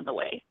 and 1 on the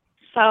way.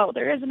 So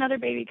there is another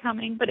baby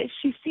coming, but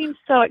she seems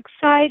so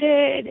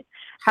excited.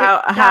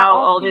 How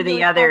old are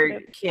the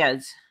other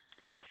kids?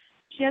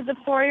 She has a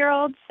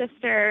 4-year-old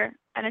sister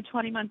and a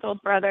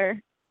 20-month-old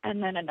brother,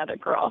 and then another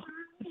girl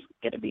is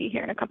going to be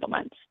here in a couple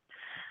months.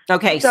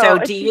 Okay, so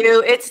do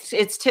you,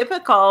 it's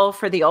typical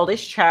for the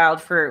oldest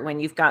child, for when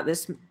you've got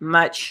this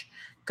much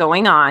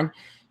going on,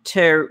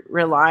 to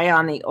rely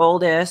on the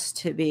oldest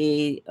to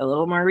be a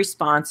little more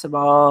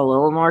responsible, a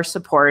little more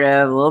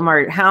supportive, a little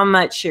more, how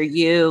much are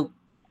you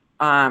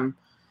having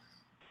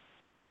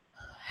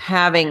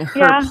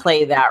her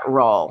play that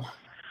role?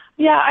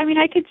 Yeah, I mean,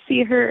 I could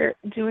see her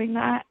doing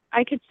that.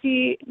 I could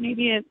see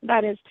maybe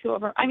that is too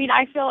over. I mean,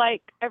 I feel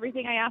like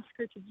everything I ask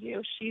her to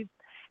do, she's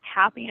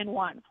happy and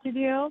wants to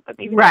do, but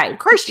maybe right, of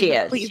course she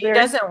is. She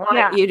doesn't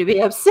want you to be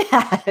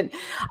upset.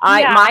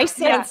 My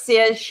sense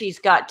is she's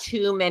got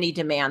too many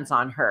demands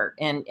on her,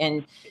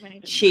 and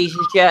she's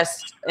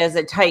just, as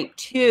a type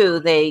 2,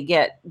 they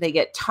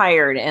get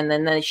tired, and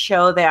then they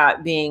show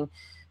that being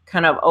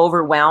kind of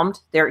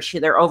overwhelmed.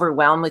 They're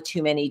overwhelmed with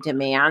too many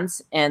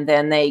demands, and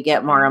then they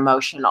get more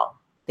emotional.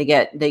 They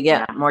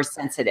get more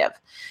sensitive.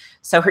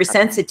 So her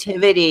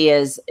sensitivity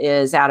is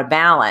out of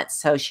balance.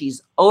 So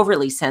she's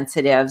overly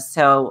sensitive.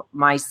 So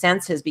my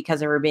sense is,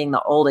 because of her being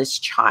the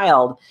oldest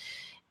child,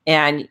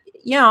 and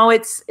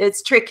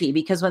it's tricky,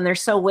 because when they're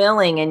so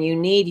willing and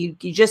you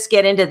just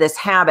get into this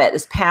habit,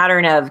 this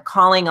pattern of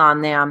calling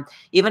on them,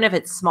 even if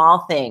it's small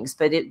things,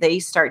 but they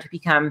start to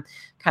become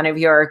kind of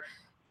your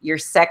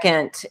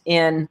second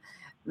in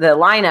the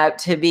lineup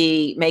to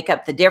make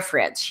up the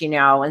difference,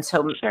 and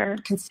so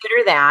consider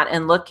that,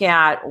 and look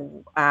at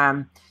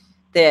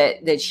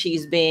that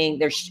she's being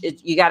there.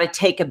 You got to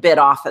take a bit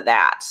off of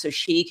that, so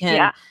she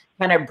can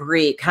kind of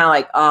breathe, kind of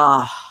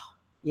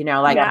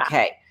like,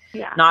 okay,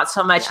 not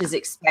so much is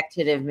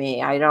expected of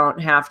me. I don't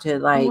have to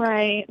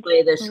play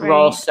this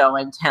role so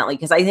intently,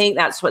 because I think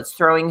that's what's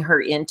throwing her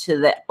into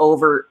the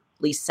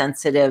overly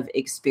sensitive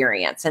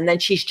experience, and then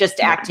she's just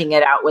acting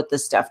it out with the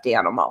stuffed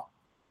animal.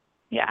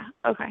 Yeah.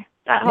 Okay.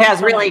 It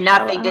has really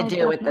nothing to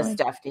do with the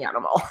stuffed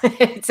animal.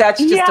 That's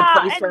just a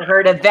place for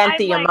her to vent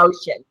the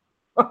emotion.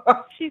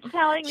 She's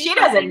telling me she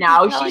doesn't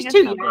know. She's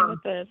too young.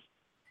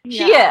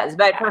 She is,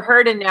 but for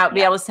her to now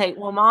be able to say,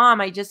 well,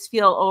 Mom, I just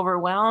feel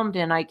overwhelmed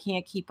and I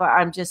can't keep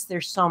up.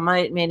 There's so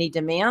many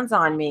demands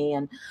on me,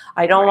 and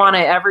I don't want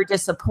to ever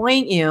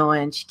disappoint you.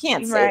 And she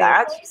can't say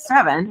that. She's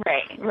 7.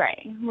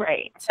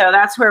 Right. So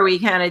that's where we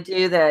kind of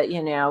do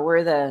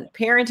where the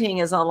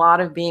parenting is a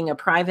lot of being a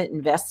private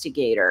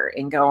investigator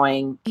and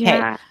going,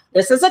 okay,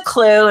 this is a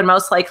clue. And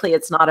most likely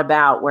it's not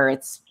about where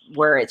it's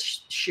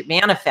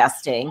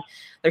manifesting.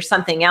 There's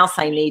something else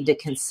I need to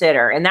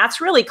consider. And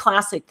that's really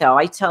classic, though.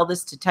 I tell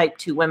this to type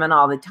 2 women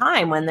all the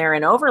time. When they're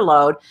in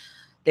overload,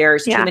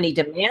 there's too many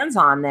demands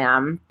on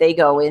them. They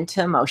go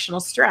into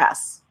emotional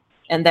stress.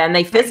 And then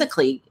they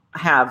physically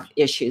have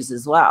issues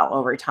as well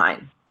over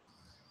time.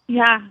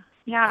 Yeah,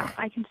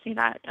 I can see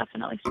that.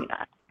 Definitely see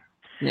that.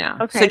 Yeah.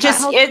 Okay. So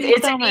just,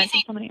 it's an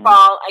easy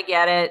fall. I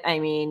get it. I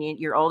mean,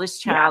 your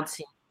oldest child,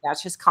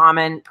 that's just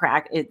common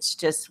practice. It's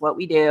just what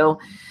we do.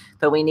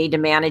 But we need to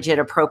manage it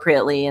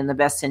appropriately in the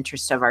best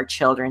interest of our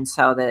children,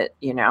 so that,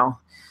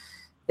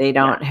 they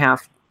don't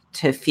have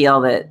to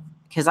feel that,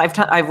 because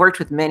I've worked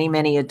with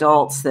many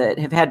adults that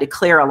have had to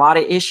clear a lot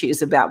of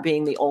issues about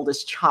being the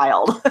oldest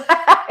child.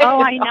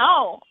 I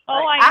know.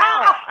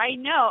 I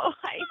know.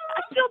 I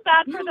feel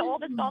bad for the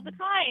oldest all the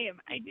time.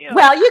 I do.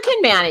 Well, you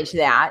can manage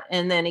that.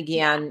 And then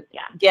again,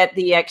 get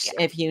the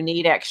if you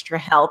need extra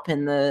help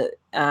in the,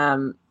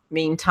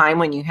 meantime,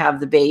 when you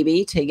have the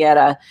baby,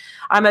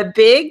 I'm a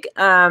big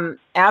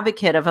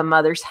advocate of a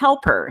mother's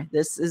helper.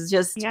 This is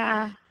just,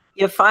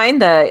 you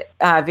find the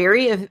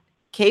very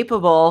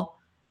capable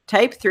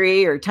type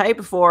 3 or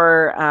type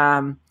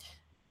 4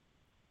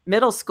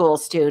 middle school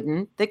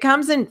student that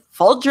comes and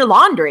folds your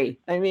laundry.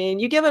 I mean,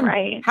 you give them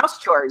house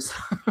chores.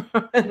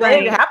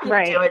 They're happy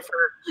to do it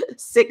for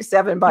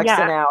 $6-7 an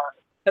hour.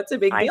 That's a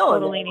big deal. I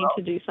totally need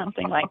to do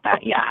something like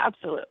that. Yeah,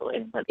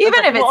 absolutely.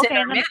 Even if it's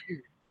intermittent.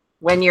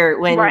 When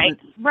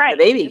the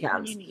baby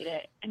comes, you need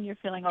it, and you're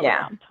feeling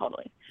overwhelmed.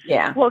 Totally.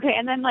 Yeah. Well, okay,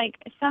 and then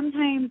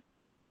sometimes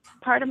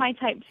part of my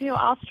type 2,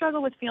 I'll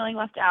struggle with feeling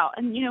left out,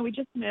 and we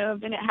just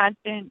moved, and it has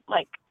been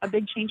a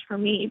big change for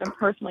me, even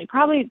personally,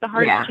 probably the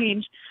hardest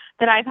change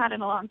that I've had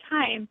in a long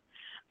time.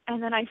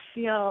 And then I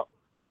feel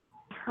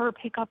her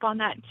pick up on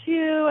that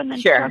too, and then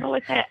struggle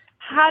with it.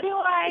 How do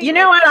I? You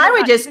know what?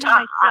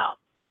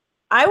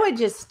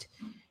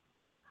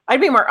 I'd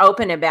be more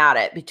open about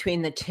it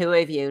between the two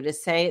of you, to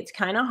say it's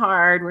kind of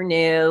hard. We're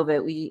new,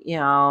 but we,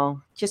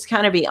 just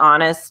kind of be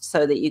honest,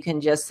 so that you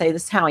can just say,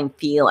 this is how I'm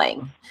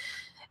feeling.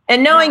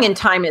 And knowing in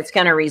time it's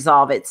going to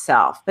resolve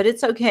itself. But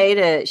it's okay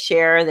to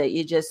share that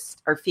you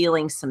just are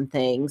feeling some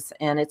things.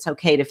 And it's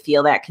okay to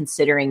feel that,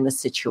 considering the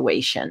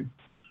situation.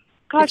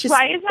 Gosh,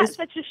 why is that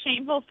such a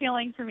shameful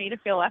feeling for me to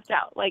feel left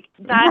out? That is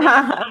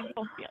a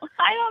shameful feeling.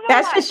 I don't know.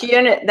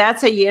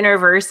 That's a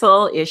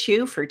universal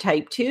issue for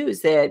type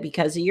 2s, that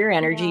because of your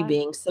energy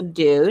being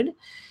subdued,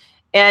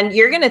 And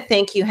you're going to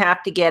think you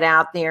have to get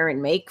out there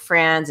and make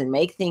friends and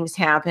make things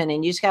happen.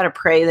 And you just got to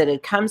pray that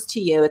it comes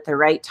to you at the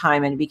right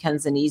time and it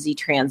becomes an easy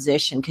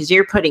transition, because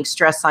you're putting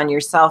stress on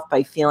yourself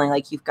by feeling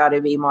like you've got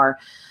to be more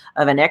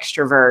of an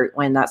extrovert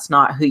when that's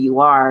not who you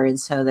are. And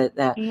so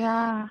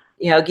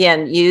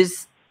again,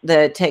 use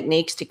the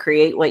techniques to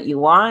create what you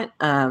want,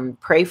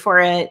 pray for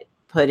it,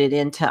 put it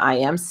into I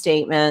am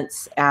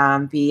statements,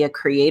 be a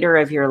creator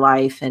of your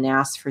life, and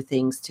ask for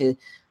things to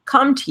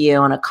come to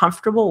you in a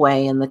comfortable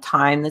way in the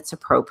time that's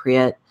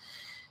appropriate,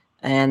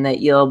 and that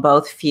you'll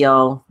both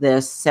feel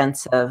this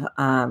sense of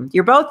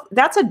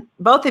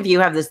both of you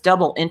have this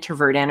double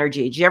introvert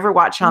energy. Did you ever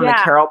watch on the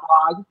Carol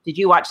blog? Did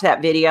you watch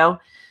that video?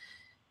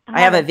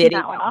 I have a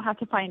video. I'll have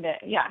to find it.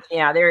 Yeah.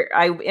 Yeah.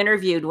 I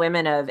interviewed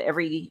women of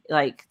every,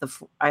 I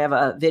have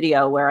a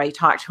video where I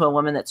talked to a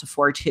woman that's a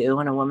 4-2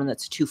 and a woman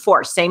that's a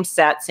 2-4, same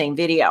set, same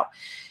video.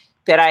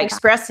 But I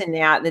express in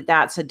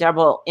that's a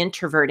double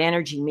introvert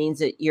energy, means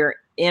that your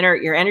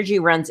energy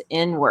runs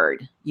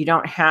inward. You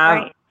don't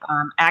have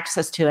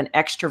access to an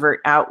extrovert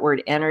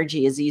outward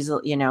energy as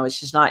easily, it's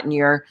just not in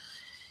your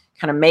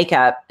kind of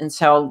makeup. And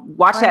so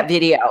watch that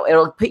video.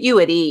 It'll put you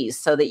at ease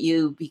so that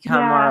you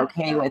become more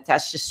okay with,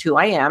 that's just who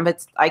I am,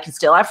 but I can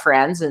still have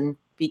friends and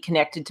be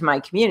connected to my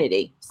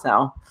community.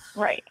 So.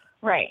 Right.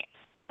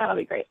 That'll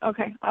be great.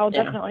 Okay. I'll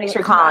definitely. Thanks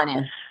for calling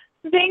in.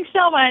 Thanks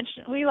so much.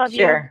 We love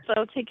you.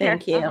 So take care.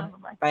 Thank you.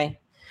 Bye.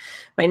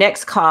 My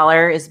next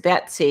caller is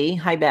Betsy.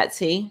 Hi,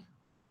 Betsy.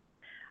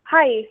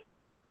 Hi.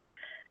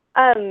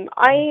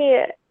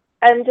 I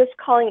am just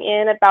calling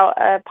in about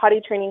a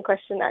potty training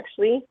question,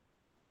 actually.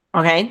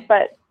 Okay.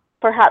 But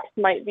perhaps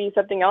might be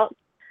something else.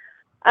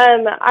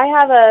 I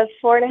have a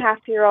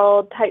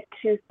 4.5-year-old type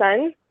 2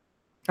 son.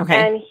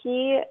 Okay.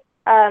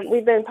 And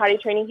we've been potty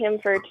training him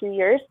for 2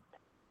 years.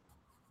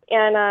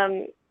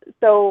 And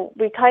so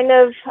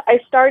I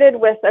started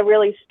with a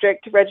really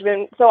strict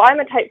regimen. So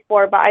I'm a type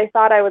 4, but I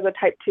thought I was a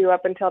type 2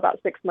 up until about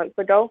 6 months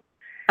ago.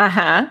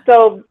 Uh-huh.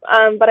 So,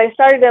 but I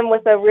started him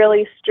with a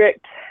really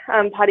strict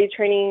potty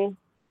training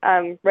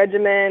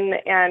regimen,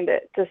 and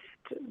it just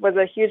was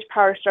a huge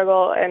power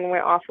struggle and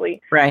went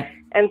awfully. Right.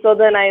 And so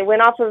then I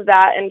went off of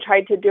that and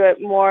tried to do it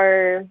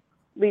more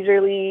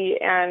leisurely,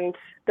 and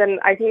then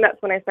I think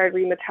that's when I started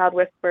reading the Child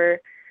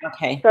Whisperer.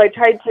 Okay. So I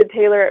tried to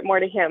tailor it more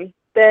to him.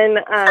 Then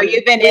so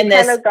you've been in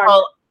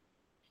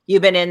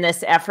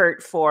this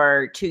effort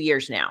for 2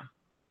 years now.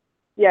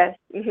 Yes.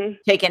 Mm-hmm.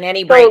 Taken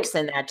any breaks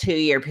in that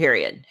 2-year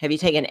period? Have you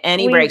taken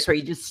any breaks where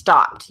you just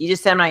stopped? You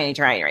just said, I'm not going to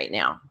try it right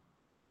now.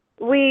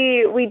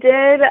 We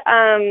did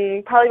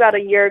probably about a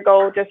year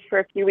ago, just for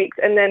a few weeks,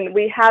 and then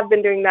we have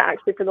been doing that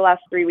actually for the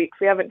last 3 weeks.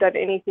 We haven't done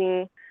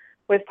anything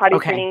with potty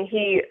training.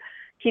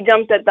 He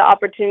jumped at the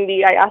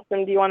opportunity. I asked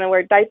him, do you want to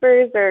wear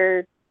diapers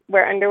or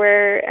wear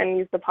underwear and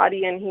use the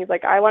potty? And he's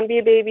like, I want to be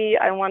a baby.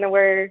 I want to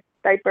wear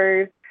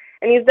diapers.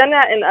 And he's done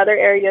that in other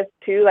areas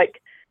too,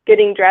 like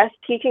getting dressed.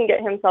 He can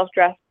get himself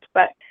dressed,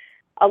 but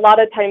a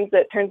lot of times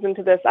it turns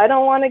into this, I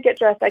don't want to get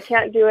dressed. I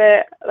can't do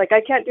it. Like,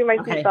 I can't do my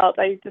seatbelt.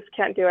 I just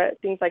can't do it.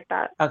 Things like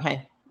that.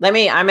 Okay.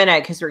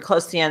 Because we're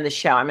close to the end of the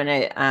show, I'm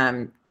going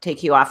to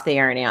take you off the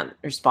air and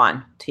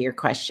respond to your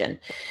question.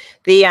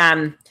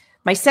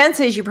 My sense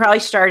is you probably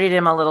started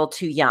him a little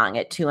too young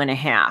at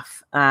 2.5.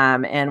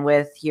 And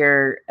with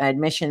your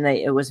admission that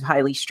it was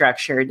highly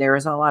structured, there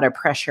was a lot of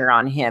pressure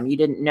on him. You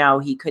didn't know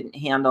he couldn't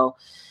handle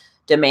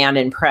demand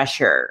and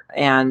pressure,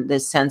 and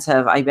this sense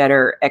of I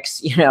better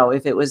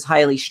if it was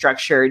highly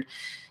structured,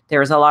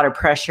 there was a lot of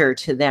pressure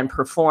to then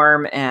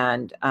perform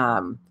and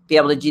be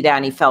able to do that,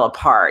 and he fell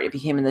apart. It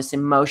became this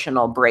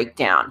emotional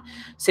breakdown.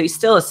 So he's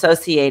still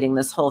associating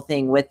this whole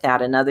thing with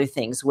that and other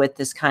things with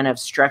this kind of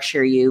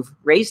structure you've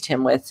raised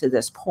him with to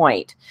this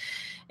point.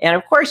 And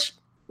of course,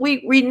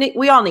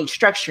 we all need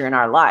structure in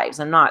our lives.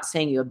 I'm not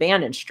saying you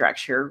abandon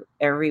structure.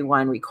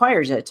 Everyone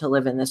requires it to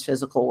live in this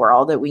physical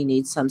world, that we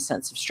need some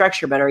sense of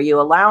structure. But are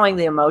you allowing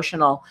the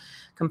emotional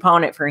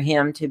component for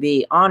him to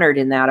be honored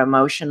in that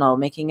emotional,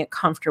 making it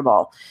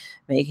comfortable,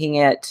 making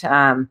it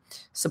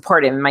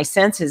supportive? And my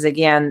sense is,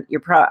 again,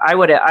 I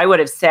would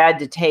have said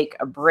to take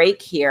a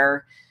break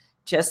here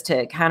just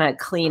to kind of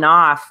clean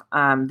off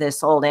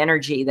this old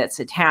energy that's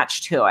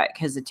attached to it,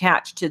 because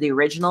attached to the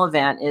original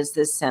event is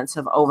this sense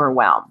of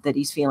overwhelm, that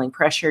he's feeling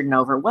pressured and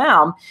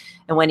overwhelmed.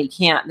 And when he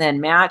can't then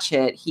match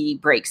it, he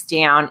breaks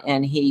down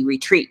and he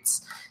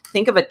retreats.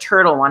 Think of a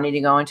turtle wanting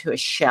to go into a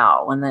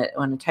shell. When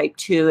a type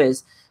 2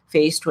 is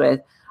faced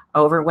with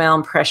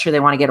overwhelmed pressure, they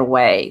want to get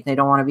away. They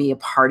don't want to be a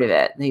part of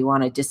it. They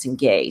want to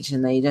disengage,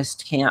 and they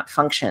just can't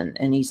function.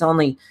 And he's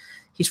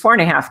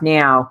 4.5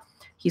 now.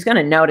 He's going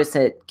to notice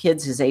that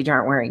kids his age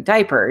aren't wearing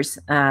diapers.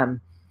 I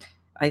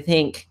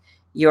think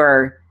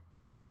you're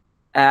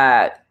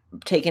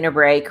taking a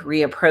break,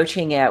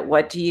 reapproaching it.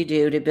 What do you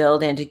do to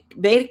build and to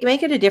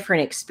make it a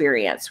different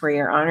experience where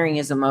you're honoring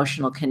his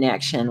emotional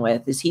connection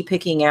with? Is he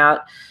picking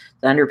out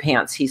the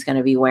underpants he's going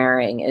to be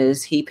wearing?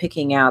 Is he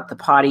picking out the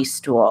potty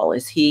stool?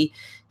 Is he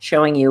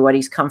showing you what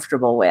he's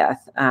comfortable with?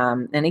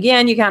 And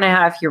again, you kind of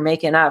have, you're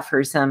making up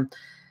for some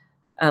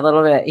a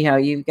little bit,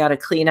 you've got to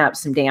clean up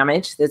some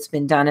damage that's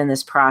been done in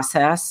this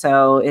process.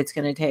 So it's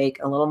going to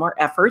take a little more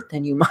effort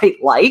than you might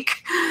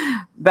like,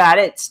 but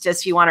it's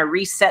just, you want to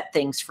reset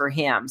things for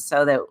him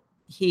so that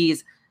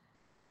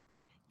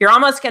you're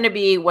almost going to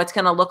be what's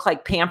going to look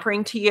like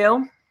pampering to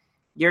you.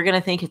 You're going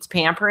to think it's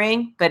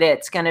pampering, but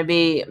it's going to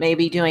be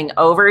maybe doing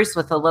overs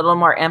with a little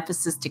more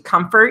emphasis to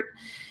comfort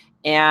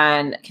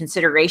and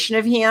consideration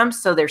of him.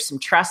 So there's some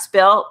trust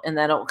built, and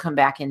then it will come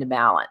back into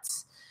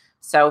balance.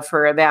 So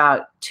for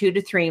about 2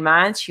 to 3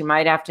 months, you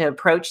might have to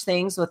approach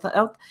things with,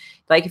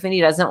 like if he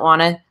doesn't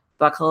want to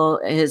buckle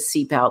his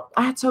seatbelt,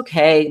 that's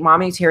okay.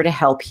 Mommy's here to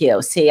help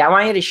you. See, I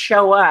want you to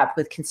show up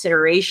with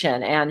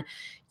consideration, and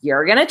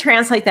you're going to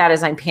translate that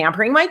as I'm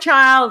pampering my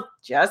child.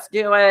 Just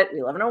do it.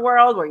 We live in a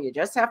world where you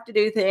just have to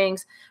do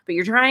things, but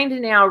you're trying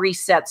to now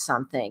reset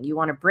something. You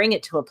want to bring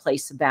it to a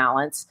place of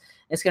balance.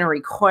 It's going to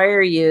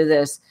require you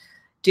this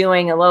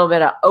doing a little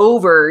bit of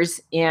overs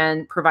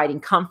in providing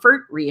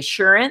comfort,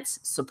 reassurance,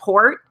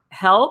 support,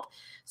 help.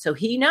 So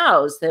he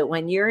knows that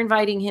when you're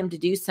inviting him to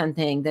do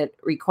something that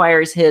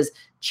requires his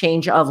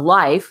change of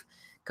life,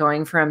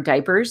 going from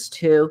diapers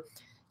to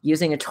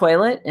using a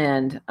toilet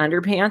and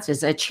underpants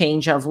is a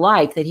change of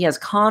life, that he has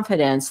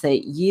confidence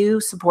that you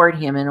support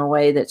him in a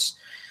way that's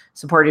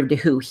supportive to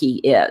who he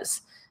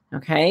is.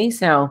 Okay,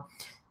 so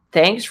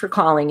thanks for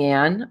calling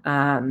in.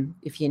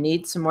 If you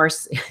need some more,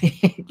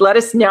 let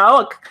us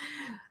know.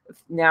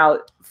 Now,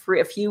 for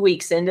a few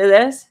weeks into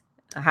this,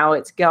 how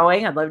it's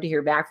going. I'd love to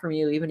hear back from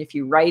you, even if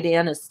you write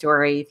in a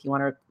story, if you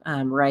want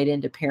to write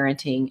into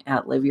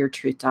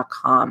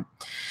parenting@liveyourtruth.com.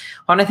 I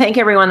want to thank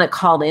everyone that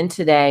called in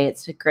today.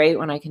 It's great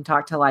when I can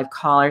talk to live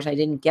callers. I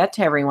didn't get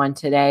to everyone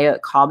today.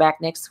 Call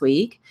back next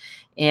week.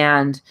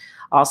 And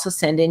also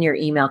send in your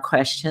email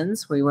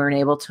questions. We weren't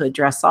able to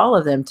address all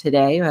of them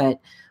today, but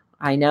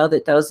I know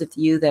that those of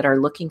you that are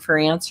looking for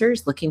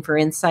answers, looking for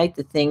insight,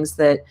 the things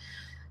that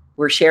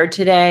were shared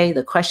today,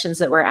 the questions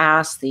that were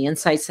asked, the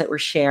insights that were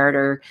shared,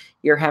 or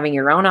you're having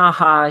your own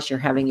ahas, you're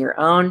having your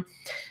own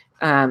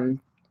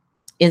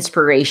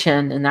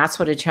inspiration. And that's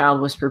what a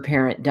child whisperer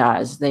parent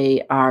does.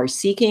 They are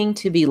seeking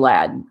to be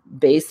led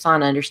based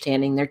on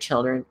understanding their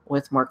children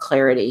with more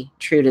clarity,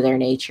 true to their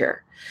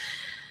nature.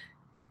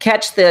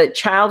 Catch the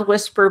Child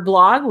Whisperer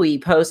blog. I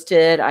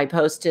posted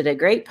a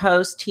great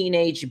post,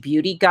 Teenage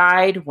Beauty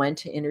Guide, When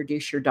to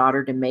Introduce Your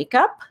Daughter to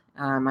Makeup.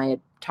 I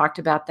had talked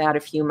about that a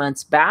few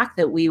months back,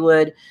 that we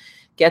would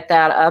get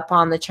that up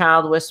on the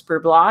Child Whisperer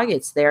blog.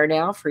 It's there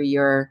now for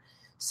your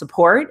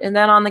support. And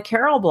then on the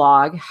Carol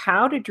blog,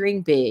 How to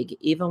Dream Big,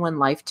 Even When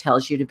Life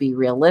Tells You to Be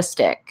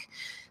Realistic.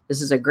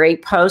 This is a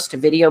great post, a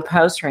video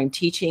post where I'm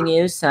teaching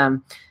you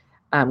some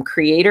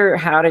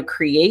how to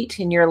create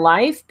in your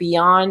life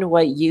beyond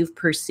what you've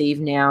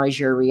perceived now as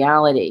your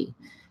reality.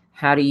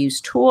 How to use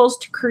tools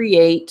to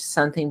create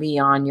something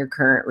beyond your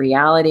current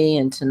reality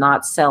and to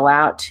not sell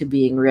out to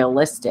being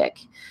realistic.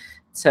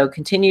 So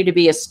continue to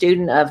be a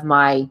student of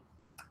my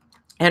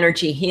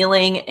energy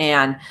healing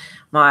and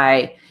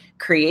my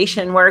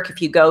creation work.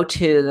 If you go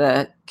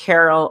to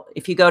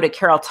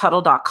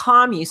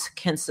caroltuttle.com, you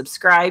can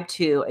subscribe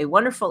to a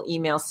wonderful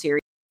email series.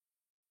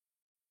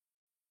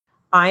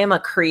 I am a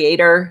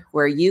creator,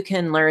 where you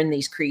can learn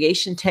these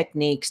creation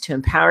techniques to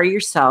empower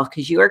yourself,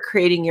 because you are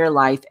creating your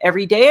life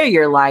every day of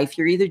your life.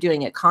 You're either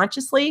doing it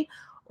consciously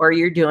or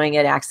you're doing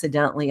it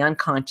accidentally,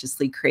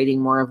 unconsciously,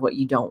 creating more of what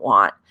you don't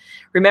want.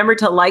 Remember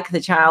to like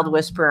The Child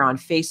Whisperer on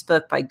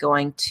Facebook by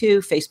going to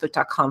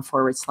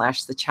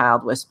facebook.com/The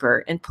Child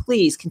Whisperer. And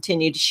please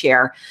continue to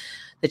share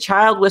the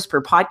Child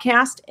Whisperer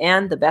podcast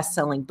and the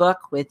best-selling book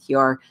with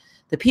the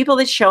people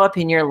that show up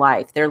in your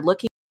life. They're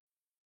looking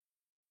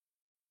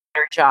for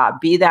their job.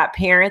 Be that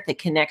parent that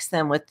connects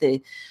them with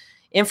the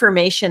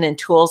information and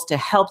tools to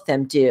help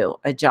them do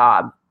a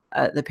job,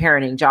 the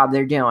parenting job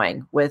they're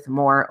doing, with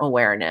more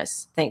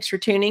awareness. Thanks for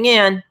tuning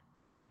in.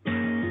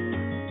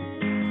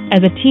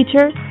 As a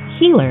teacher,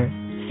 healer,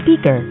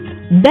 speaker,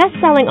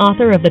 best-selling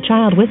author of The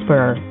Child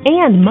Whisperer,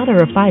 and mother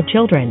of 5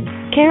 children,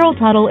 Carol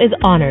Tuttle is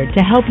honored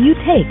to help you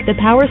take the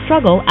power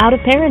struggle out of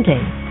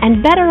parenting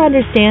and better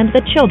understand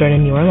the children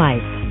in your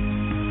life.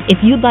 If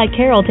you'd like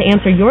Carol to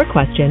answer your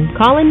question,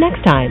 call in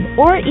next time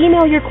or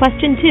email your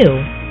question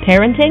to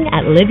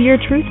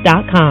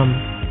parenting@liveyourtruth.com.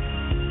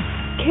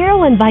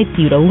 Carol invites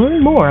you to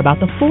learn more about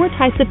the 4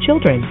 types of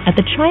children at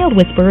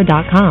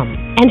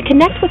thechildwhisperer.com and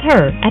connect with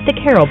her at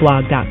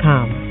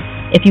thecarolblog.com.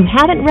 If you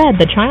haven't read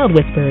The Child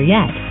Whisperer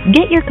yet,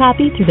 get your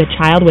copy through the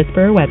Child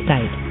Whisperer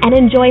website and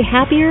enjoy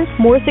happier,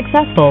 more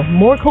successful,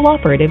 more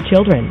cooperative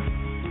children.